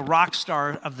kind of the rock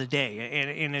star of the day.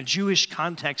 In a Jewish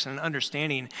context and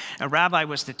understanding, a rabbi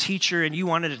was the teacher, and you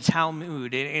wanted a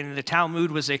Talmud. And the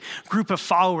Talmud was a group of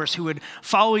followers who would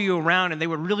follow you around, and they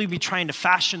would really be trying to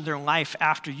fashion their life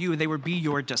after you. They would be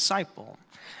your disciple,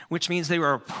 which means they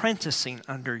were apprenticing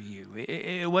under you.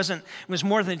 It was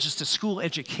more than just a school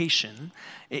education.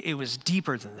 It was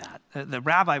deeper than that. The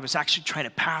rabbi was actually trying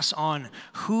to pass on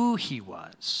who he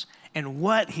was and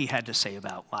what he had to say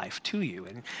about life to you.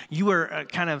 And you were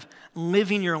kind of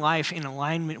living your life in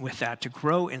alignment with that to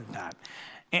grow in that.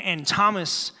 And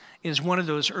Thomas is one of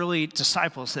those early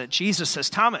disciples that Jesus says,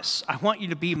 Thomas, I want you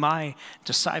to be my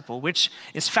disciple, which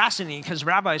is fascinating because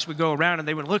rabbis would go around and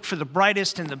they would look for the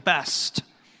brightest and the best.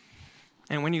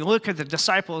 And when you look at the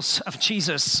disciples of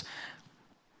Jesus,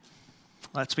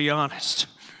 let's be honest,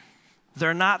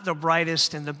 they're not the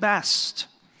brightest and the best.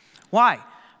 Why?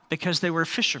 Because they were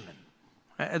fishermen.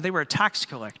 They were a tax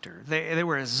collector. They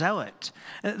were a zealot.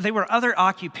 They were other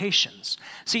occupations.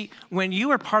 See, when you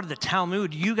were part of the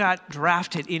Talmud, you got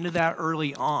drafted into that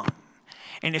early on.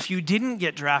 And if you didn't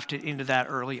get drafted into that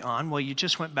early on, well, you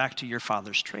just went back to your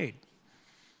father's trade.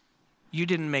 You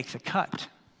didn't make the cut.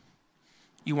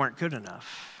 You weren't good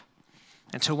enough.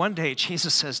 Until one day,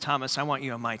 Jesus says, Thomas, I want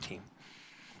you on my team.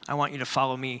 I want you to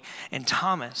follow me. And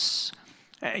Thomas,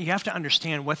 you have to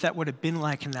understand what that would have been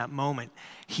like in that moment.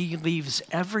 He leaves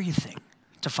everything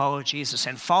to follow Jesus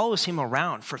and follows him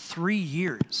around for 3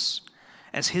 years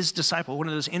as his disciple, one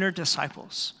of those inner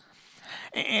disciples.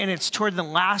 And it's toward the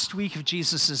last week of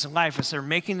Jesus' life as they're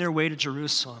making their way to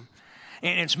Jerusalem.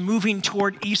 And it's moving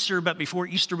toward Easter, but before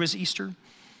Easter was Easter.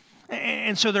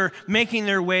 And so they're making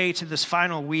their way to this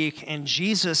final week, and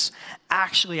Jesus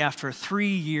actually, after 3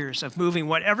 years of moving,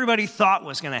 what everybody thought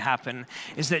was going to happen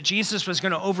is that Jesus was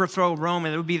going to overthrow Rome,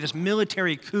 and there would be this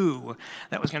military coup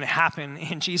that was going to happen.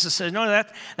 And Jesus said, no,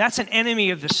 that's an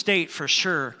enemy of the state for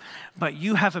sure, but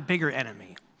you have a bigger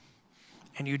enemy,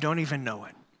 and you don't even know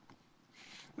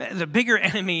it. The bigger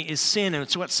enemy is sin, and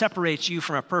it's what separates you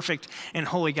from a perfect and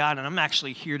holy God, and I'm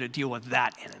actually here to deal with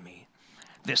that enemy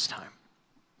this time.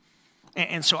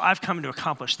 And so I've come to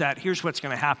accomplish that. Here's what's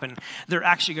going to happen. They're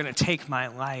actually going to take my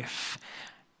life.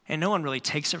 And no one really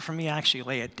takes it from me. I actually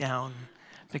lay it down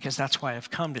because that's why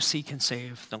I've come to seek and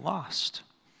save the lost.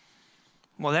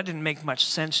 Well, that didn't make much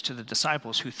sense to the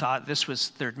disciples who thought this was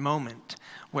their moment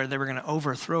where they were going to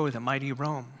overthrow the mighty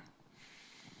Rome.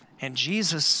 And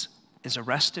Jesus is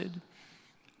arrested,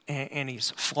 and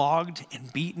he's flogged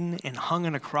and beaten and hung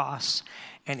on a cross,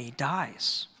 and he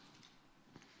dies.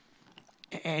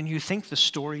 And you think the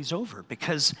story's over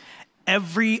because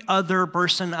every other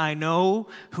person I know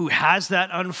who has that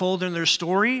unfold in their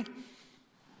story,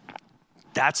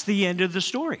 that's the end of the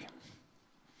story.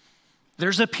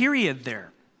 There's a period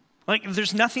there. Like,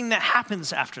 there's nothing that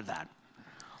happens after that.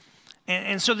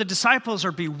 And so the disciples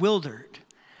are bewildered.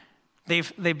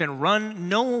 They've been run.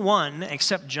 No one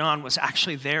except John was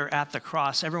actually there at the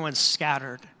cross. Everyone's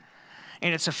scattered.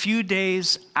 And it's a few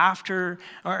days after,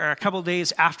 or a couple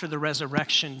days after the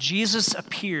resurrection, Jesus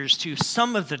appears to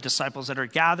some of the disciples that are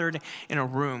gathered in a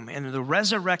room. And the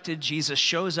resurrected Jesus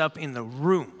shows up in the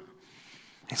room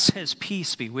and says,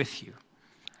 peace be with you.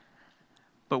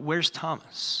 But where's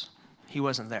Thomas? He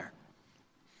wasn't there.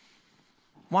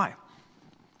 Why?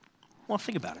 Well,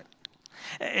 think about it.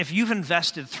 If you've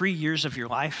invested 3 years of your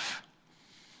life,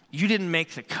 you didn't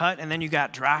make the cut, and then you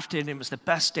got drafted, and it was the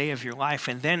best day of your life,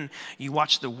 and then you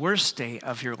watch the worst day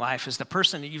of your life as the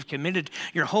person that you've committed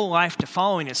your whole life to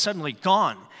following is suddenly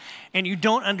gone, and you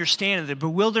don't understand the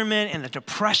bewilderment and the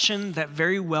depression that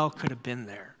very well could have been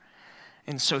there.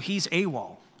 And so he's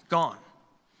AWOL, gone,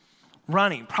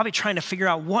 running, probably trying to figure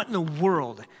out what in the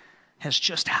world has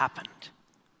just happened.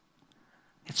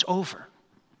 It's over.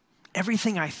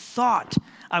 Everything I thought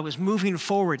I was moving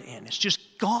forward in is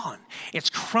just gone. It's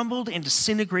crumbled and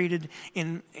disintegrated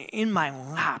in my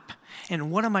lap.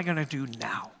 And what am I going to do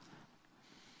now?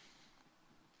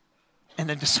 And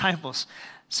the disciples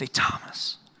say,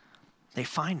 Thomas. They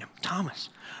find him. Thomas,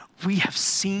 we have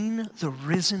seen the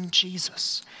risen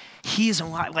Jesus. He's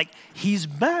alive. Like, he's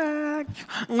back.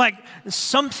 Like,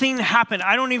 something happened.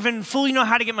 I don't even fully know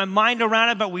how to get my mind around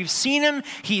it, but we've seen him.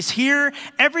 He's here.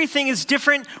 Everything is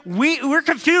different. We're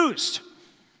confused.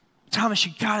 Thomas,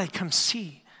 you got to come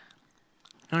see.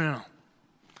 No.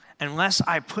 Unless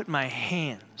I put my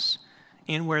hands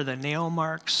in where the nail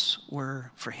marks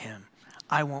were for him,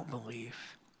 I won't believe.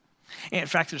 In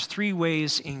fact, there's 3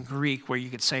 ways in Greek where you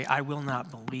could say, I will not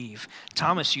believe.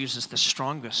 Thomas uses the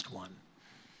strongest one.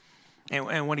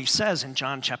 And what he says in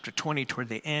John chapter 20 toward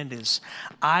the end is,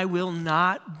 I will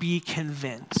not be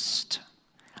convinced.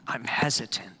 I'm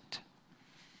hesitant.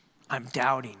 I'm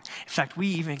doubting. In fact, we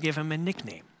even give him a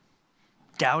nickname,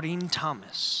 Doubting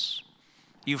Thomas.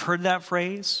 You've heard that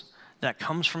phrase? That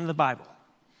comes from the Bible.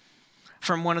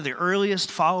 From one of the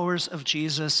earliest followers of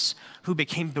Jesus who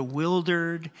became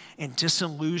bewildered and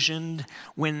disillusioned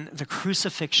when the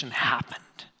crucifixion happened.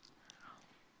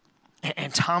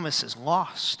 And Thomas is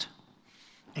lost.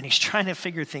 And he's trying to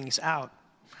figure things out.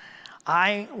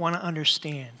 I want to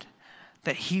understand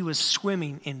that he was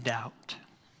swimming in doubt.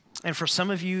 And for some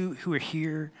of you who are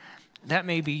here, that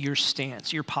may be your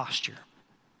stance, your posture.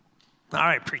 All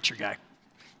right, preacher guy.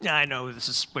 Yeah, I know this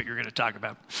is what you're going to talk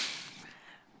about.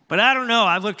 But I don't know.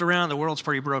 I've looked around. The world's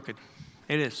pretty broken.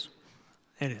 It is.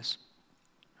 It is.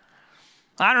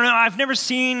 I don't know. I've never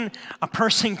seen a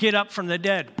person get up from the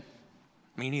dead.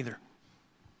 Me neither.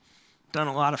 Done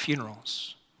a lot of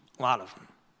funerals. A lot of them.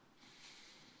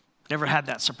 Never had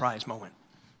that surprise moment.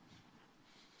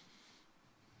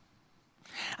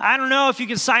 I don't know if you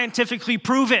can scientifically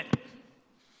prove it.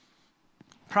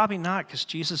 Probably not, because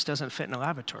Jesus doesn't fit in a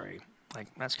laboratory. Like,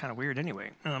 that's kind of weird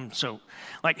anyway. So,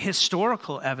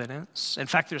 historical evidence. In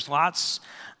fact, there's lots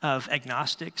of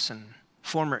agnostics and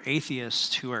former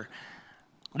atheists who are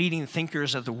leading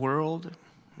thinkers of the world,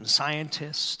 and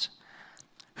scientists,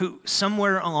 who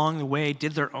somewhere along the way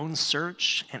did their own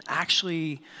search and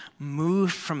actually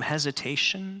moved from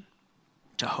hesitation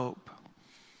to hope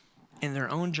in their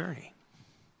own journey,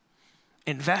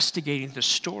 investigating the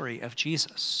story of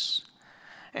Jesus.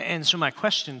 And so my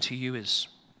question to you is,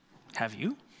 have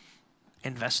you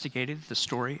investigated the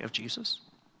story of Jesus?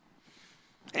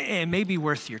 It may be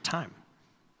worth your time.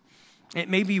 It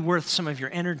may be worth some of your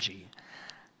energy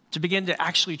to begin to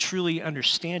actually truly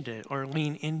understand it or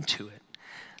lean into it.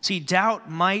 See,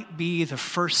 doubt might be the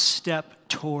first step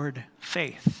toward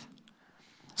faith.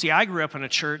 See, I grew up in a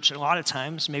church, a lot of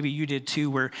times, maybe you did too,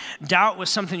 where doubt was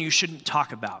something you shouldn't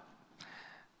talk about.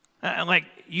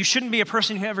 You shouldn't be a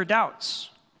person who ever doubts.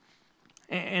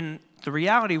 And the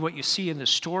reality, what you see in the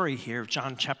story here of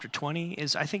John chapter 20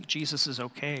 is I think Jesus is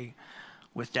okay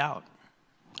with doubt.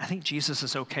 I think Jesus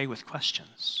is okay with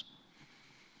questions.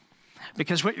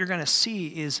 Because what you're going to see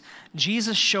is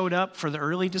Jesus showed up for the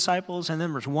early disciples, and then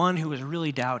there was one who was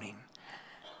really doubting,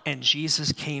 and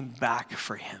Jesus came back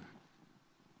for him.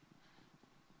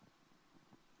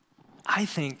 I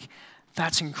think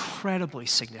that's incredibly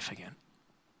significant.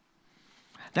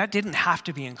 That didn't have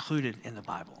to be included in the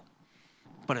Bible,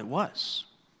 but it was.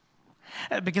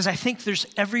 Because I think there's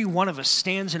every one of us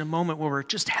stands in a moment where we're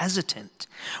just hesitant,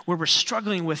 where we're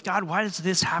struggling with, God, why does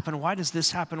this happen? Why does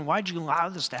this happen? Why did you allow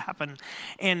this to happen?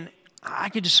 And I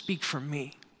could just speak for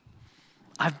me.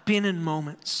 I've been in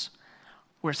moments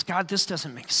where it's, God, this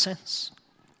doesn't make sense.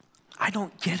 I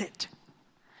don't get it.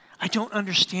 I don't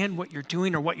understand what you're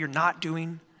doing or what you're not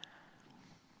doing.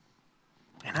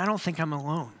 And I don't think I'm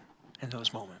alone in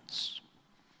those moments.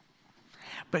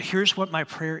 But here's what my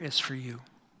prayer is for you.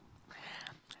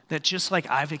 That just like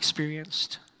I've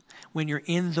experienced, when you're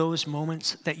in those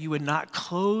moments, that you would not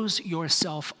close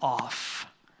yourself off,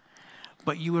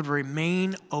 but you would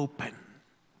remain open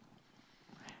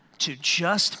to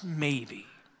just maybe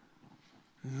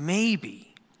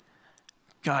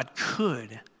God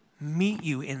could meet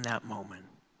you in that moment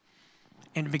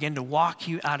and begin to walk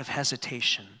you out of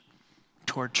hesitation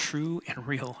toward true and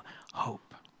real hope.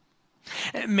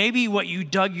 Maybe what you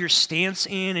dug your stance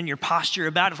in and your posture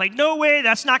about is like, no way,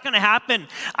 that's not going to happen.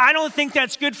 I don't think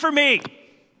that's good for me.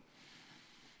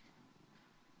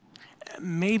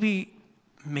 Maybe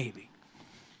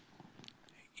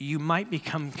you might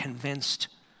become convinced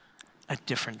a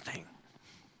different thing.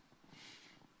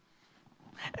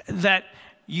 That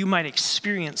you might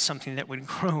experience something that would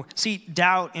grow. See,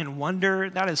 doubt and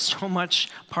wonder, that is so much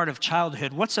part of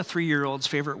childhood. What's a 3-year-old's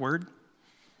favorite word?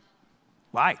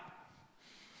 Why?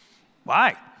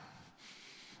 Why?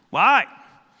 Why?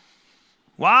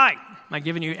 Why? Am I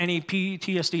giving you any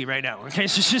PTSD right now? Okay,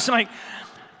 so it's just like,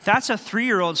 that's a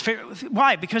 3-year-old's favorite.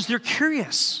 Why? Because they're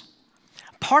curious.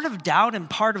 Part of doubt and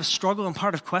part of struggle and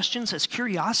part of questions is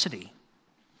curiosity.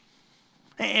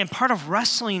 And part of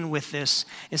wrestling with this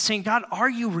is saying, God, are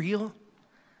you real?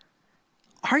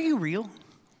 Are you real?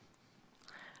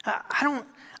 I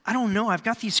don't know. I've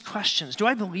got these questions. Do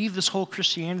I believe this whole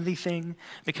Christianity thing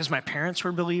because my parents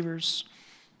were believers?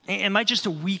 Am I just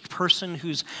a weak person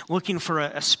who's looking for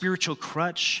a spiritual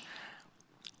crutch?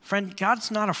 Friend,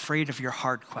 God's not afraid of your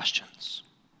hard questions.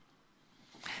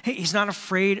 He's not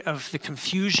afraid of the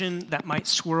confusion that might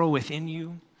swirl within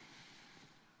you.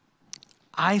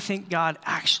 I think God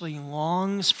actually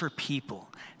longs for people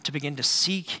to begin to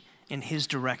seek in his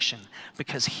direction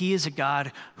because he is a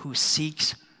God who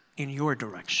seeks in your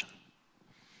direction.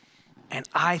 And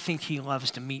I think he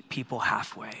loves to meet people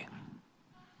halfway.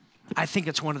 I think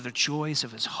it's one of the joys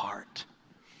of his heart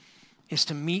is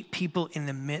to meet people in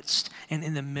the midst and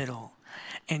in the middle.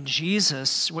 And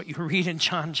Jesus, what you read in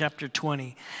John chapter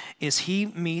 20, is he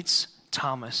meets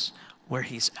Thomas where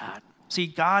he's at. See,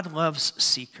 God loves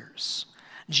seekers.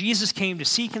 Jesus came to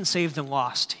seek and save the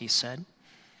lost, he said.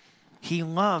 He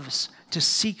loves to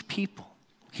seek people.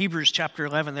 Hebrews chapter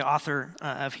 11, the author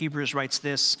of Hebrews writes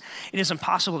this: "It is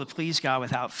impossible to please God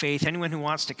without faith. Anyone who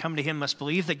wants to come to him must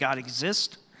believe that God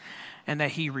exists and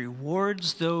that he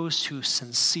rewards those who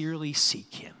sincerely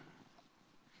seek him."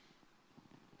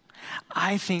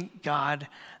 I think God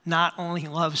not only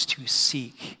loves to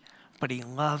seek, but he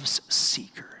loves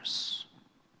seekers.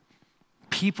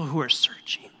 People who are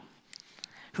searching,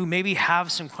 who maybe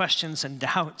have some questions and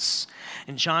doubts.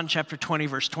 In John chapter 20,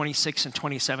 verse 26 and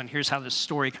 27, here's how this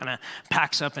story kind of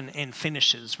packs up and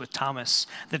finishes with Thomas.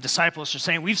 The disciples are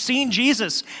saying, "We've seen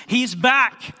Jesus. He's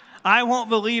back. I won't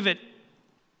believe it.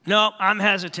 No, I'm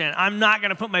hesitant. I'm not going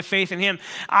to put my faith in him.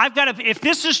 I've got to, if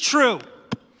this is true,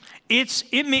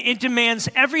 it demands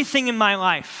everything in my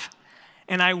life,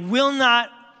 and I will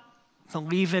not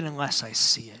believe it unless I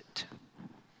see it."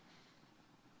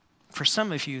 For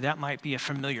some of you, that might be a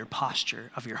familiar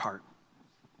posture of your heart.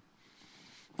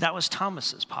 That was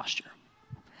Thomas's posture.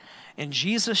 And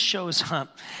Jesus shows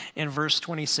up in verse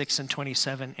 26 and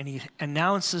 27, and he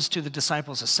announces to the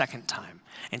disciples a second time,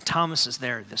 and Thomas is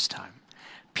there this time.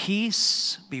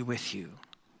 "Peace be with you,"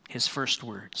 his first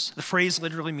words. The phrase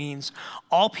literally means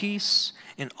all peace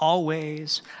in all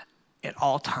ways at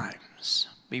all times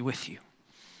be with you.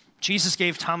 Jesus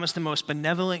gave Thomas the most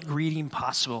benevolent greeting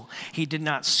possible. He did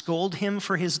not scold him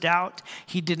for his doubt.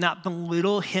 He did not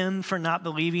belittle him for not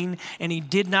believing, and he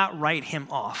did not write him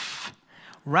off.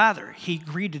 Rather, he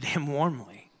greeted him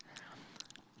warmly.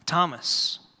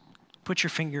 "Thomas, put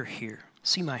your finger here.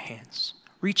 See my hands.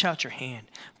 Reach out your hand.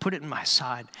 Put it in my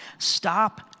side.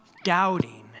 Stop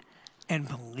doubting and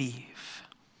believe."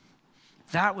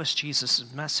 That was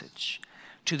Jesus' message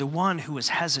to the one who was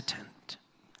hesitant.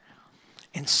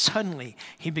 And suddenly,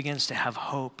 he begins to have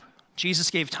hope. Jesus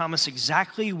gave Thomas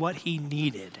exactly what he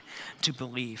needed to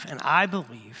believe. And I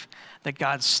believe that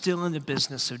God's still in the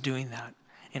business of doing that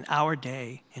in our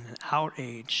day and in our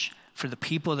age for the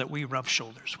people that we rub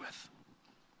shoulders with.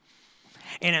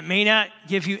 And it may not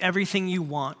give you everything you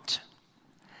want,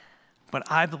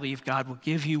 but I believe God will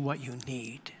give you what you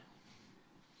need.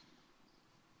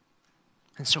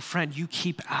 And so, friend, you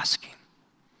keep asking.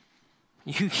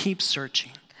 You keep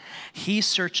searching. He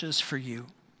searches for you.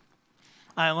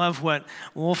 I love what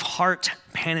Wolfhart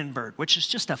Pannenberg, which is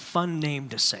just a fun name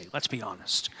to say, let's be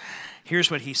honest.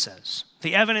 Here's what he says: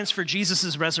 "The evidence for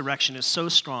Jesus' resurrection is so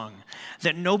strong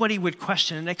that nobody would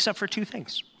question it except for two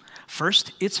things.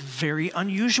 First, it's very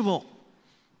unusual.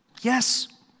 Yes,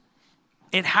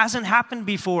 it hasn't happened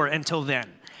before until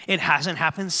then. It hasn't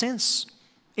happened since.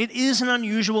 It is an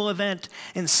unusual event.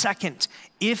 And second,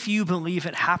 if you believe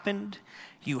it happened,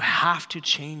 you have to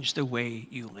change the way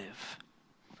you live.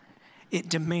 It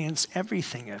demands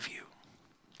everything of you."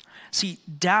 See,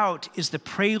 doubt is the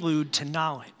prelude to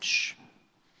knowledge.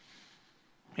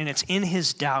 And it's in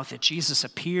his doubt that Jesus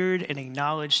appeared and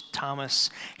acknowledged Thomas.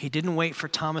 He didn't wait for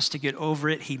Thomas to get over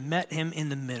it. He met him in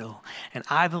the middle. And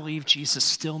I believe Jesus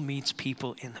still meets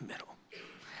people in the middle.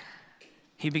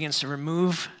 He begins to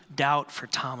remove doubt for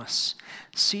Thomas.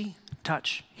 See,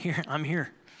 touch, here, I'm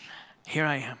here. Here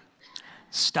I am.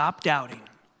 Stop doubting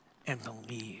and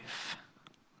believe.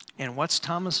 And what's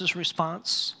Thomas's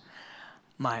response?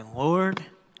 "My Lord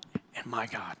and my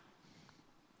God."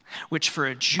 Which for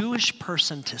a Jewish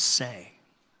person to say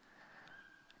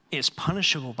is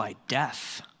punishable by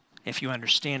death. If you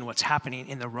understand what's happening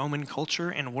in the Roman culture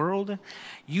and world,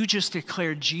 you just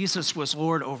declared Jesus was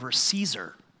Lord over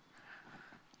Caesar.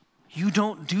 You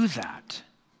don't do that.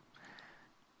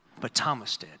 But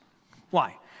Thomas did.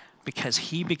 Why? Because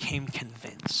he became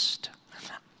convinced.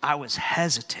 I was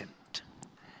hesitant.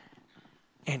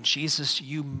 And Jesus,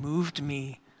 you moved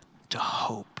me to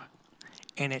hope.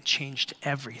 And it changed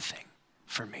everything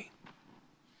for me.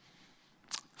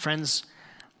 Friends,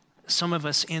 some of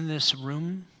us in this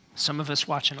room, some of us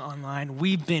watching online,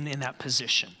 we've been in that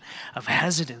position of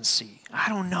hesitancy. I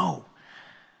don't know.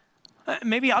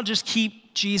 Maybe I'll just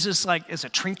keep Jesus like as a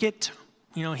trinket.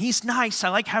 You know, he's nice. I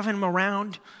like having him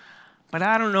around. But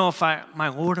I don't know if my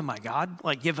Lord and my God,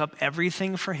 like give up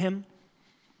everything for him.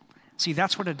 See,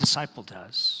 that's what a disciple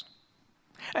does.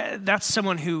 That's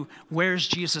someone who wears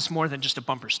Jesus more than just a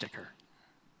bumper sticker.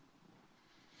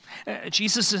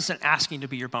 Jesus isn't asking to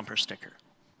be your bumper sticker.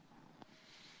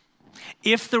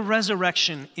 If the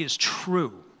resurrection is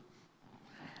true,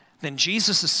 then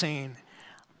Jesus is saying,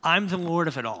 I'm the Lord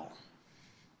of it all.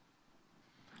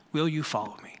 Will you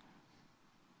follow me?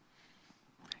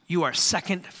 You are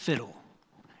second fiddle.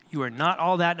 You are not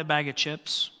all that in a bag of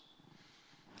chips.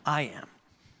 I am.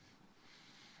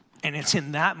 And it's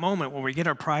in that moment when we get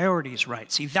our priorities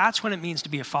right. See, that's what it means to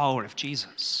be a follower of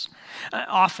Jesus.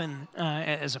 Often,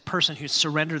 as a person who's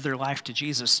surrendered their life to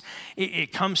Jesus,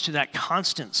 it comes to that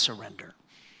constant surrender,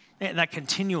 that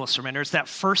continual surrender. It's that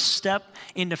first step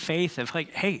into faith of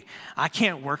like, hey, I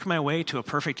can't work my way to a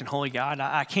perfect and holy God.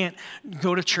 I can't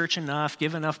go to church enough,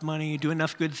 give enough money, do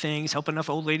enough good things, help enough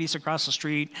old ladies across the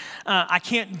street. I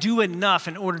can't do enough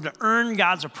in order to earn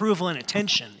God's approval and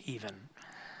attention even,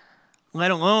 let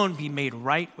alone be made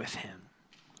right with him.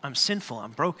 I'm sinful,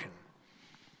 I'm broken.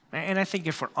 And I think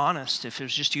if we're honest, if it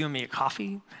was just you and me at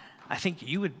coffee, I think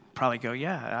you would probably go,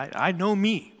 yeah, I know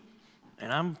me,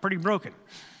 and I'm pretty broken.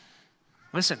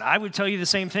 Listen, I would tell you the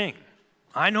same thing.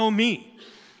 I know me,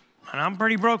 and I'm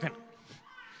pretty broken.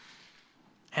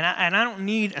 And I don't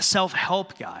need a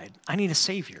self-help guide. I need a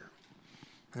Savior.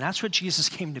 And that's what Jesus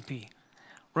came to be.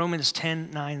 Romans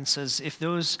 10:9 says, if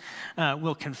those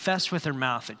will confess with their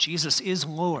mouth that Jesus is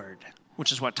Lord,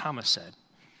 which is what Thomas said,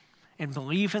 and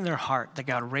believe in their heart that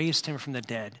God raised him from the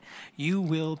dead, you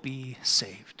will be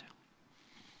saved.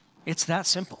 It's that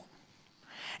simple.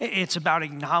 It's about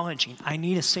acknowledging I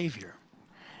need a Savior.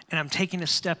 And I'm taking a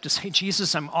step to say,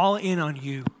 Jesus, I'm all in on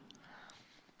you.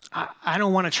 I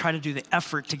don't want to try to do the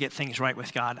effort to get things right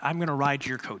with God. I'm going to ride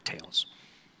your coattails.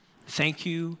 Thank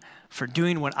you for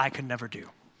doing what I could never do.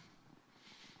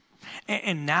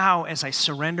 And now, as I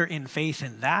surrender in faith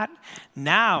in that,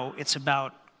 now it's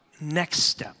about next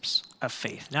steps of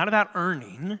faith. Not about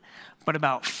earning, but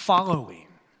about following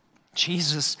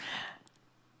Jesus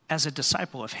as a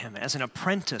disciple of him, as an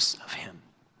apprentice of him,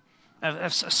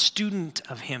 as a student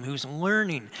of him who's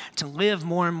learning to live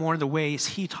more and more the ways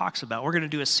he talks about. We're going to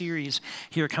do a series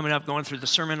here coming up, going through the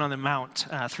Sermon on the Mount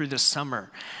through this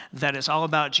summer, that is all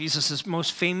about Jesus'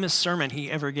 most famous sermon he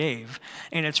ever gave.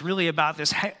 And it's really about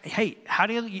this, hey, how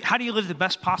do you live the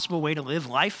best possible way to live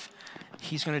life?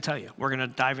 He's going to tell you. We're going to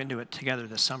dive into it together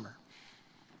this summer.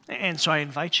 And so I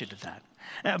invite you to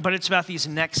that. But it's about these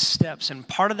next steps. And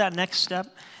part of that next step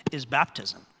is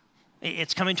baptism.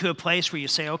 It's coming to a place where you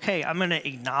say, okay, I'm going to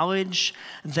acknowledge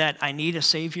that I need a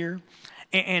Savior.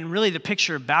 And really the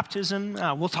picture of baptism,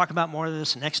 we'll talk about more of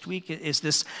this next week, is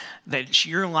this, that it's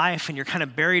your life and you're kind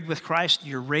of buried with Christ.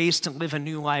 You're raised to live a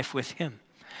new life with him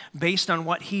based on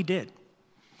what he did.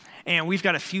 And we've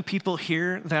got a few people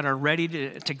here that are ready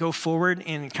to go forward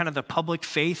in kind of the public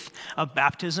faith of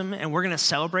baptism, and we're going to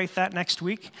celebrate that next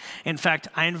week. In fact,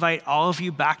 I invite all of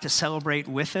you back to celebrate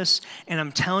with us, and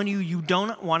I'm telling you, you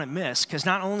don't want to miss, because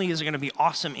not only is it going to be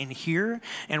awesome in here,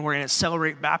 and we're going to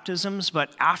celebrate baptisms,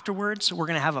 but afterwards, we're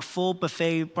going to have a full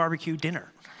buffet barbecue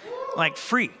dinner, like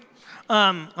free.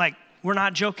 We're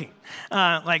not joking,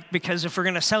 because if we're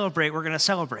going to celebrate, we're going to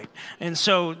celebrate. And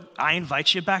so I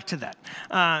invite you back to that.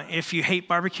 If you hate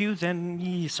barbecue,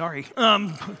 then sorry.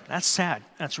 That's sad.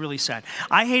 That's really sad.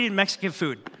 I hated Mexican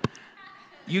food.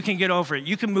 You can get over it.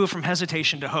 You can move from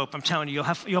hesitation to hope. I'm telling you,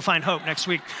 you'll find hope next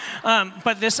week.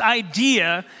 But this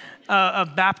idea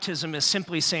of baptism is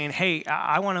simply saying, hey,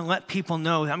 I want to let people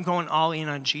know that I'm going all in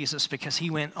on Jesus because he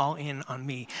went all in on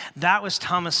me. That was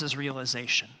Thomas's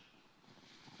realization.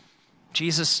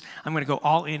 Jesus, I'm going to go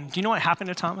all in. Do you know what happened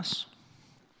to Thomas?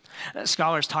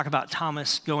 Scholars talk about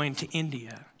Thomas going to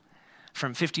India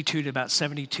from 52 to about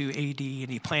 72 AD,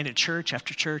 and he planted church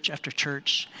after church after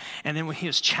church. And then when he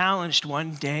was challenged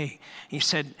one day, he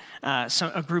said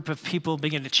a group of people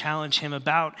began to challenge him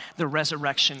about the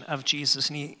resurrection of Jesus,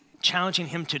 and he challenging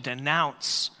him to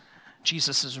denounce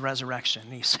Jesus' resurrection.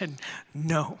 And he said,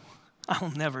 no,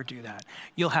 I'll never do that.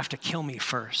 You'll have to kill me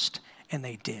first. And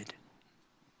they did.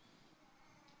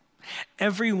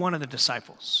 Every one of the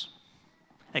disciples,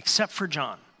 except for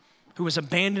John, who was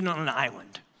abandoned on an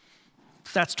island,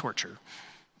 that's torture.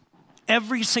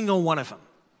 Every single one of them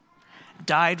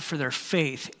died for their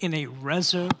faith in a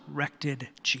resurrected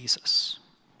Jesus.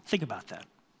 Think about that.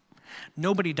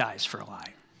 Nobody dies for a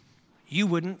lie. You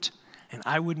wouldn't, and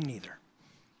I wouldn't either.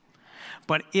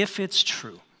 But if it's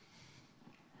true,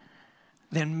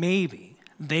 then maybe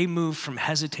they move from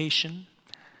hesitation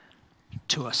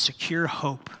to a secure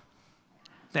hope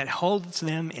that holds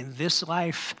them in this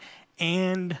life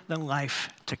and the life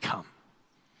to come.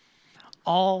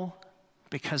 All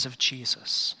because of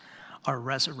Jesus. our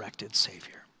resurrected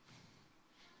Savior.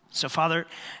 So, Father,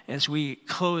 as we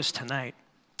close tonight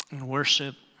in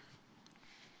worship,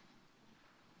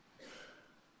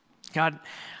 God,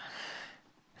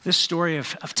 this story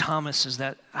of Thomas is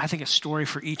that, I think, a story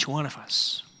for each one of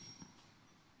us.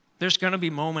 There's going to be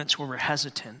moments where we're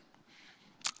hesitant.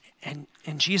 And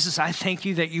Jesus, I thank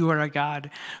you that you are a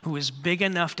God who is big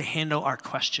enough to handle our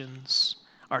questions,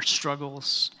 our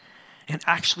struggles, and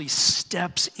actually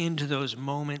steps into those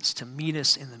moments to meet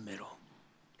us in the middle.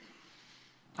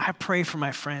 I pray for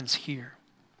my friends here.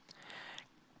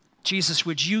 Jesus,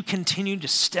 would you continue to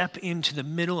step into the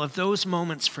middle of those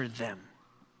moments for them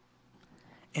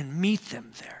and meet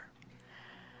them there?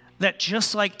 That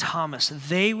just like Thomas,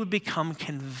 they would become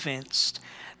convinced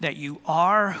that you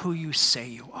are who you say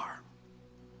you are.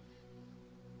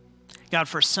 God,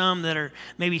 for some that are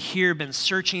maybe here, been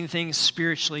searching things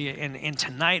spiritually, and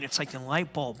tonight it's like the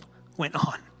light bulb went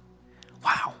on.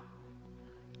 Wow,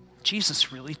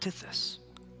 Jesus really did this.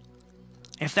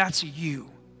 If that's you,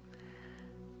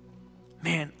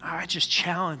 man, I just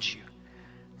challenge you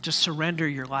to surrender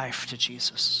your life to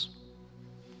Jesus.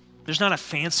 There's not a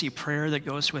fancy prayer that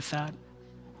goes with that.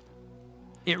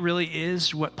 It really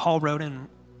is what Paul wrote in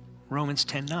Romans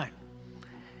 10:9.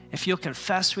 If you'll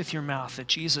confess with your mouth that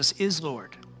Jesus is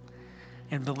Lord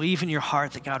and believe in your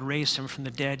heart that God raised him from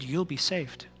the dead, you'll be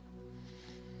saved.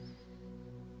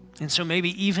 And so maybe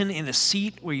even in the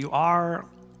seat where you are,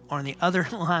 or on the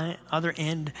other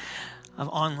end of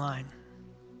online,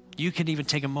 you can even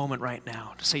take a moment right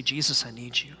now to say, Jesus, I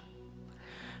need you.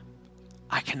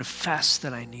 I confess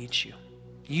that I need you.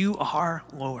 You are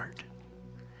Lord.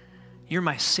 You're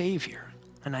my Savior,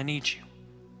 and I need you.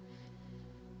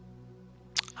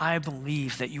 I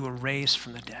believe that you were raised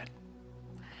from the dead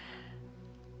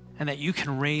and that you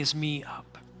can raise me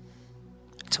up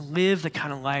to live the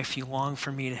kind of life you long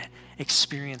for me to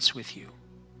experience with you.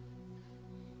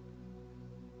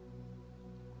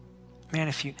 Man,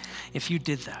 if you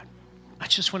did that, I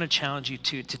just want to challenge you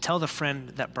to tell the friend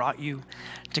that brought you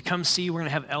to come see. We're going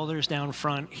to have elders down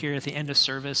front here at the end of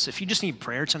service. If you just need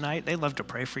prayer tonight, they'd love to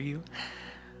pray for you.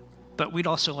 But we'd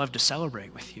also love to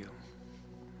celebrate with you.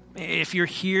 If you're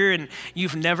here and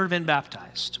you've never been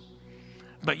baptized,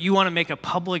 but you want to make a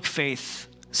public faith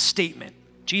statement,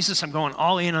 Jesus, I'm going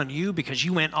all in on you because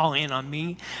you went all in on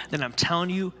me, then I'm telling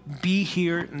you, be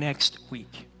here next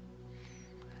week.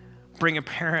 Bring a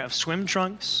pair of swim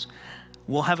trunks.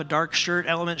 We'll have a dark shirt,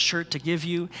 element shirt to give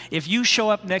you. If you show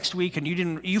up next week and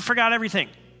you forgot everything,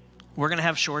 we're going to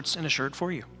have shorts and a shirt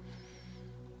for you.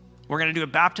 We're going to do a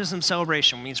baptism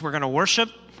celebration. It means we're going to worship.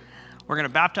 We're going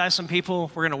to baptize some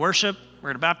people. We're going to worship. We're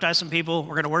going to baptize some people.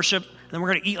 We're going to worship. And then we're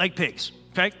going to eat like pigs,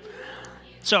 okay?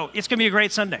 So it's going to be a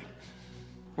great Sunday.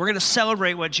 We're going to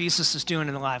celebrate what Jesus is doing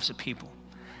in the lives of people.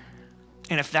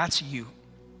 And if that's you,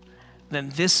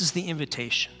 then this is the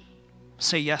invitation.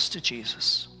 Say yes to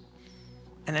Jesus.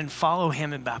 And then follow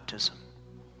him in baptism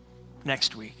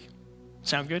next week.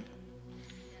 Sound good?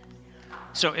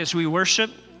 So as we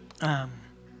worship,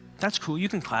 that's cool. You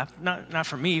can clap. Not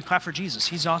for me. Clap for Jesus.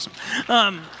 He's awesome.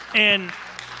 And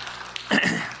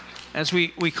as we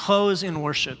close in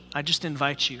worship, I just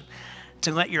invite you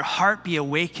to let your heart be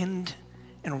awakened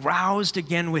and roused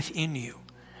again within you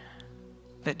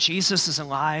that Jesus is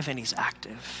alive and he's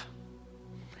active.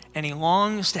 And he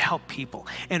longs to help people.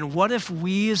 And what if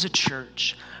we as a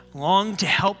church long to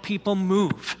help people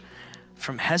move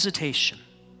from hesitation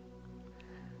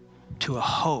to a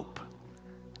hope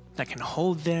that can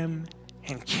hold them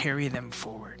and carry them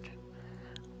forward?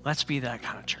 Let's be that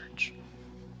kind of church.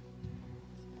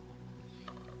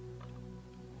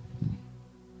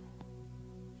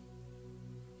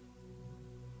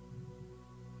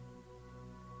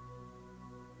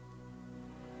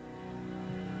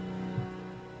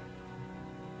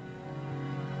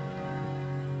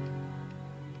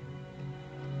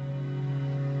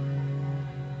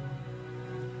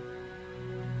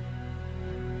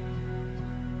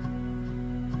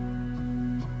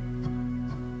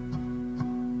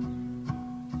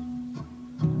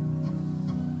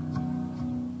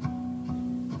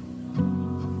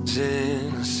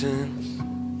 Innocence,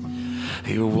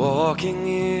 you're walking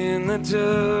in the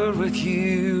dirt with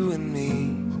you and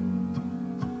me.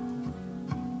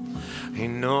 He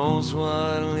knows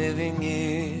what living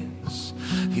is.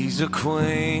 He's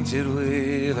acquainted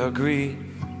with our grief.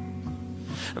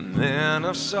 A man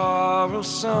of sorrow,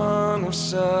 son of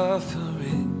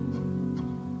suffering.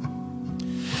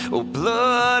 Oh,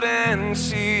 blood and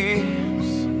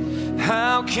tears,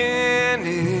 how can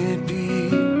it be?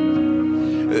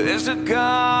 There's a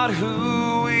God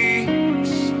who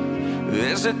weeps.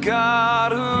 There's a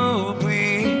God who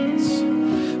bleeds.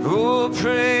 Oh,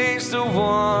 praise the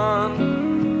one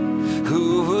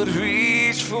who would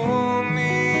reach for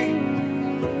me.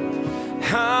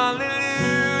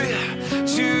 Hallelujah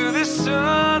to the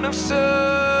Son of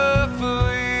suffering.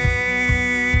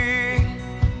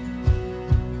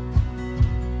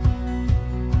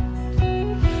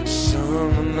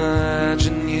 Some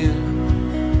imagine you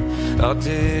are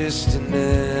distant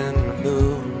and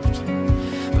removed,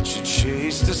 but you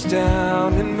chased us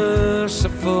down in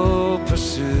merciful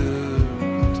pursuit.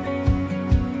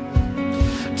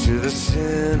 To the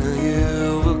sinner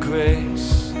you were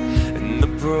grace, and the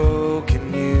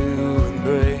broken you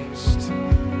embraced.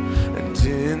 And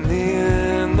in the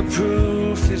end the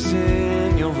proof is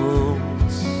in your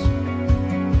wounds.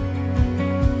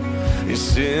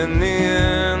 Yes, in the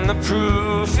end the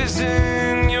proof is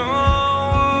in your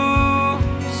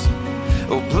wounds.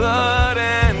 Oh, blood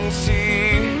and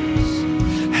tears,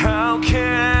 how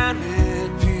can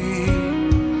it be?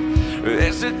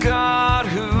 There's a God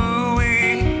who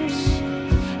weeps,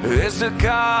 there's a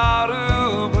God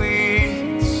who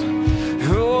bleeds.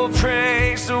 Oh,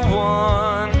 praise the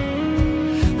one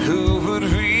who would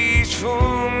reach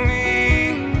for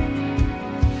me.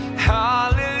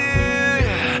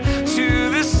 Hallelujah to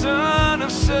the Son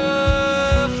of suffering.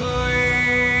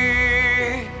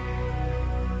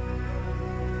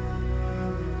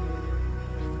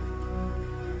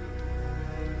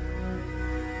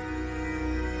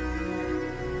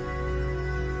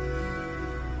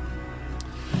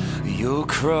 Your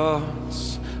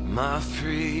cross, my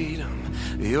freedom,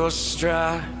 your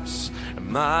stripes,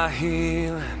 my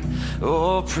healing.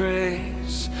 Oh,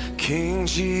 praise King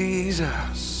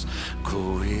Jesus.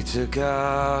 Glory to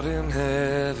God in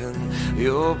heaven.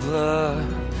 Your blood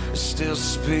is still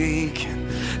speaking,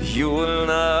 your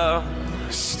love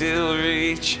is still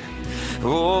reaching.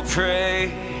 Oh,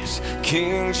 praise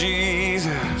King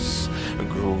Jesus.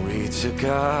 Glory to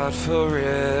God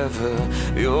forever.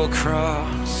 Your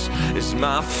cross is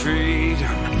my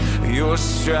freedom, your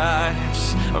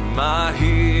stripes are my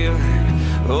healing.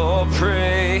 Oh,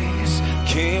 praise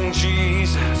King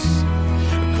Jesus.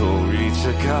 Glory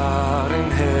to God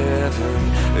in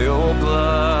heaven. Your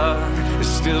blood is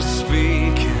still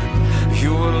speaking,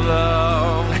 your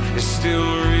love is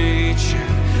still reaching.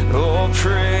 Oh,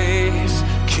 praise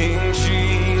King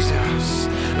Jesus.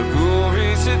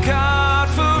 Glory to God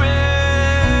forever.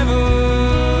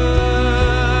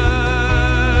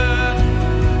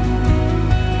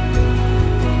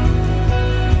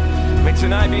 May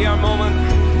tonight be our moment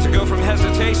to go from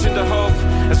hesitation to hope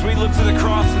as we look to the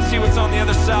cross and see what's on the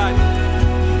other side.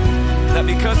 That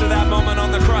because of that moment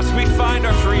on the cross, we find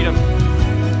our freedom.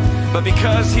 But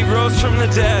because he rose from the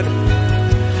dead,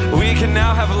 we can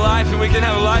now have life, and we can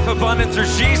have life abundant through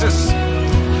Jesus.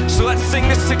 So let's sing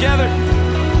this together.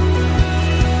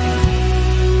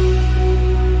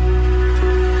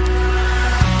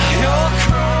 Your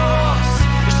cross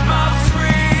is my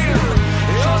freedom,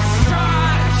 your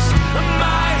stripes are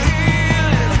my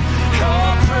healing.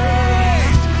 Oh,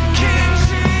 praise King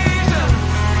Jesus.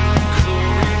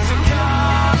 Glory to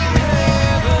God in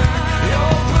heaven.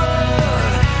 Your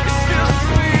blood is still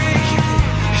speaking,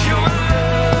 your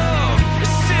love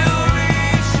is still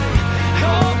reaching.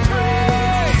 Oh,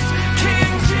 praise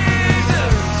King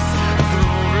Jesus.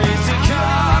 Glory to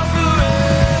God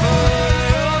forever.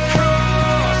 Your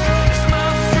cross is my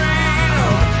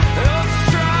freedom, your stripes are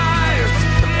my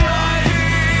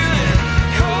healing.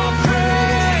 Oh,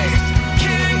 praise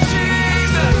King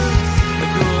Jesus.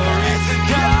 Glory to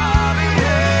God in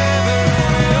heaven.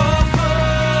 Your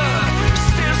blood is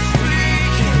still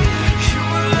speaking,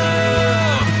 your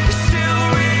love is still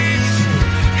reaching.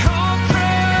 Oh,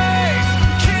 praise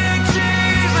King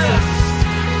Jesus.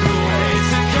 Glory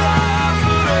to God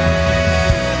forever.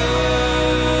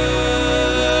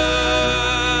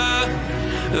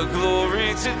 Glory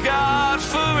to God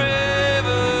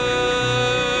forever.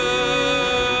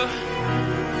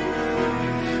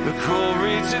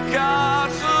 Glory to God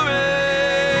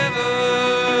forever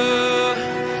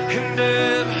and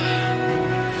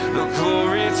ever.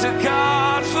 Glory to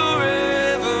God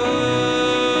forever.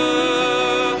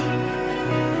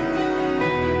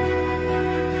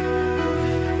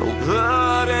 Oh,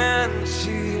 blood and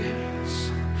tears,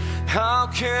 how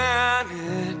can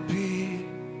it be?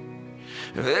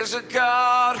 There's a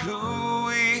God who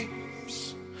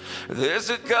weeps, there's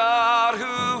a God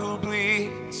who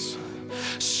bleeds.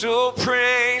 So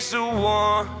praise the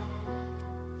one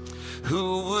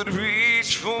who would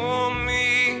reach for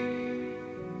me.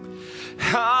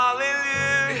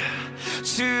 Hallelujah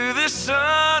to the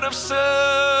Son of suffering.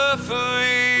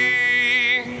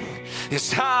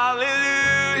 Yes,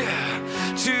 hallelujah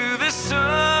to the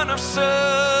Son of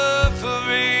suffering.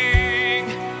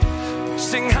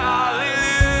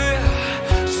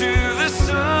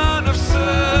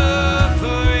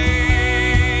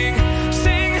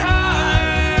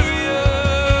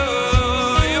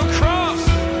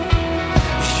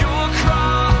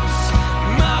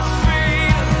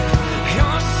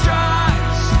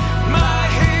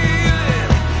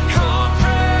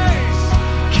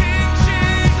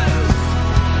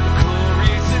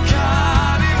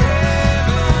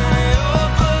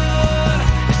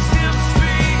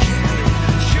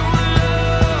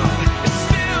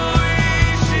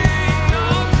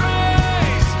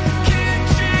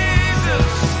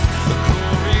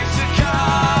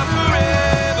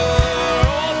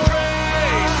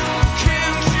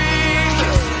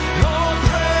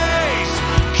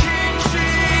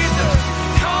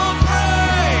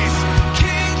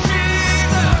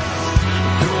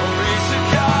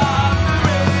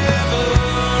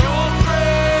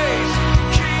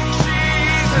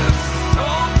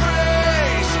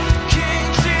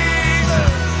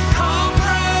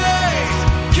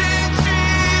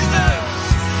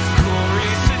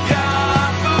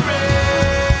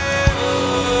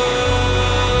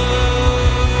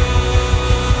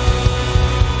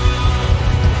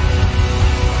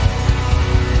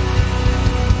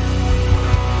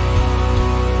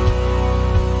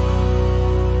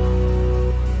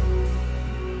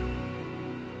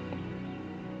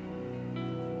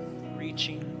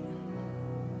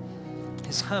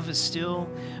 love is still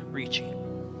reaching.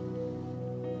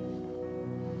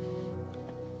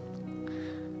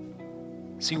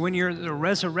 See, when you're the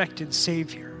resurrected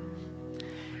Savior,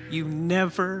 you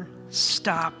never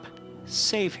stop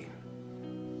saving.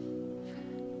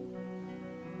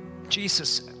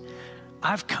 Jesus said,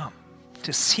 I've come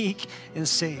to seek and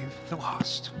save the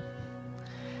lost.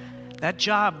 That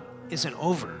job isn't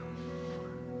over.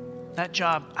 That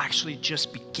job actually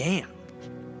just began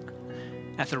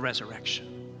at the resurrection.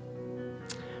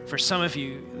 For some of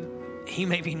you, he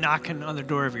may be knocking on the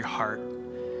door of your heart.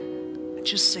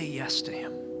 Just say yes to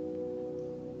him.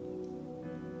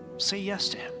 Say yes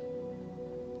to him.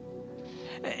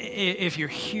 If you're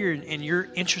here and you're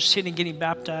interested in getting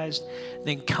baptized,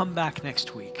 then come back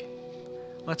next week.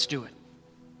 Let's do it.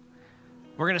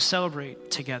 We're going to celebrate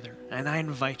together, and I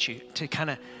invite you to kind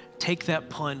of take that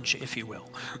plunge, if you will,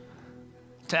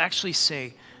 to actually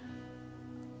say,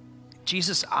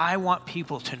 Jesus, I want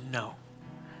people to know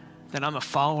that I'm a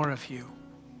follower of you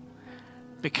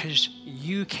because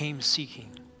you came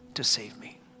seeking to save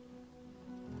me,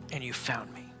 and you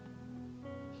found me.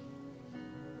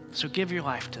 So give your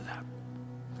life to that.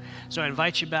 So I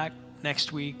invite you back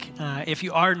next week. If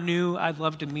you are new, I'd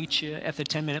love to meet you at the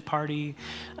 10-minute party.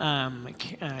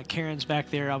 Karen's back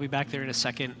there. I'll be back there in a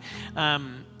second.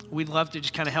 We'd love to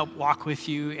just kind of help walk with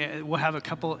you. We'll have a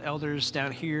couple elders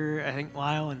down here. I think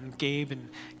Lyle and Gabe and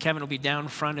Kevin will be down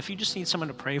front. If you just need someone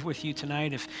to pray with you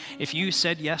tonight, if you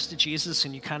said yes to Jesus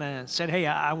and you kind of said, hey,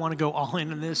 I want to go all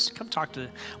in on this, come talk to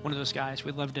one of those guys.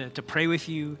 We'd love to pray with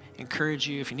you, encourage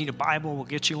you. If you need a Bible, we'll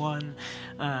get you one.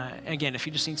 Again, if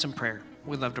you just need some prayer,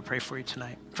 we'd love to pray for you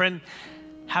tonight. Friend,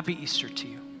 happy Easter to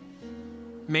you.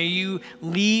 May you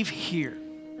leave here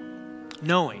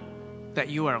knowing that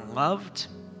you are loved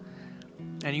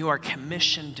and you are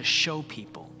commissioned to show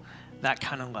people that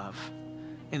kind of love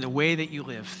in the way that you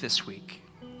live this week.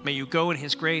 May you go in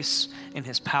his grace and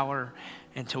his power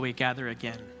until we gather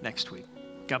again next week.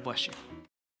 God bless you.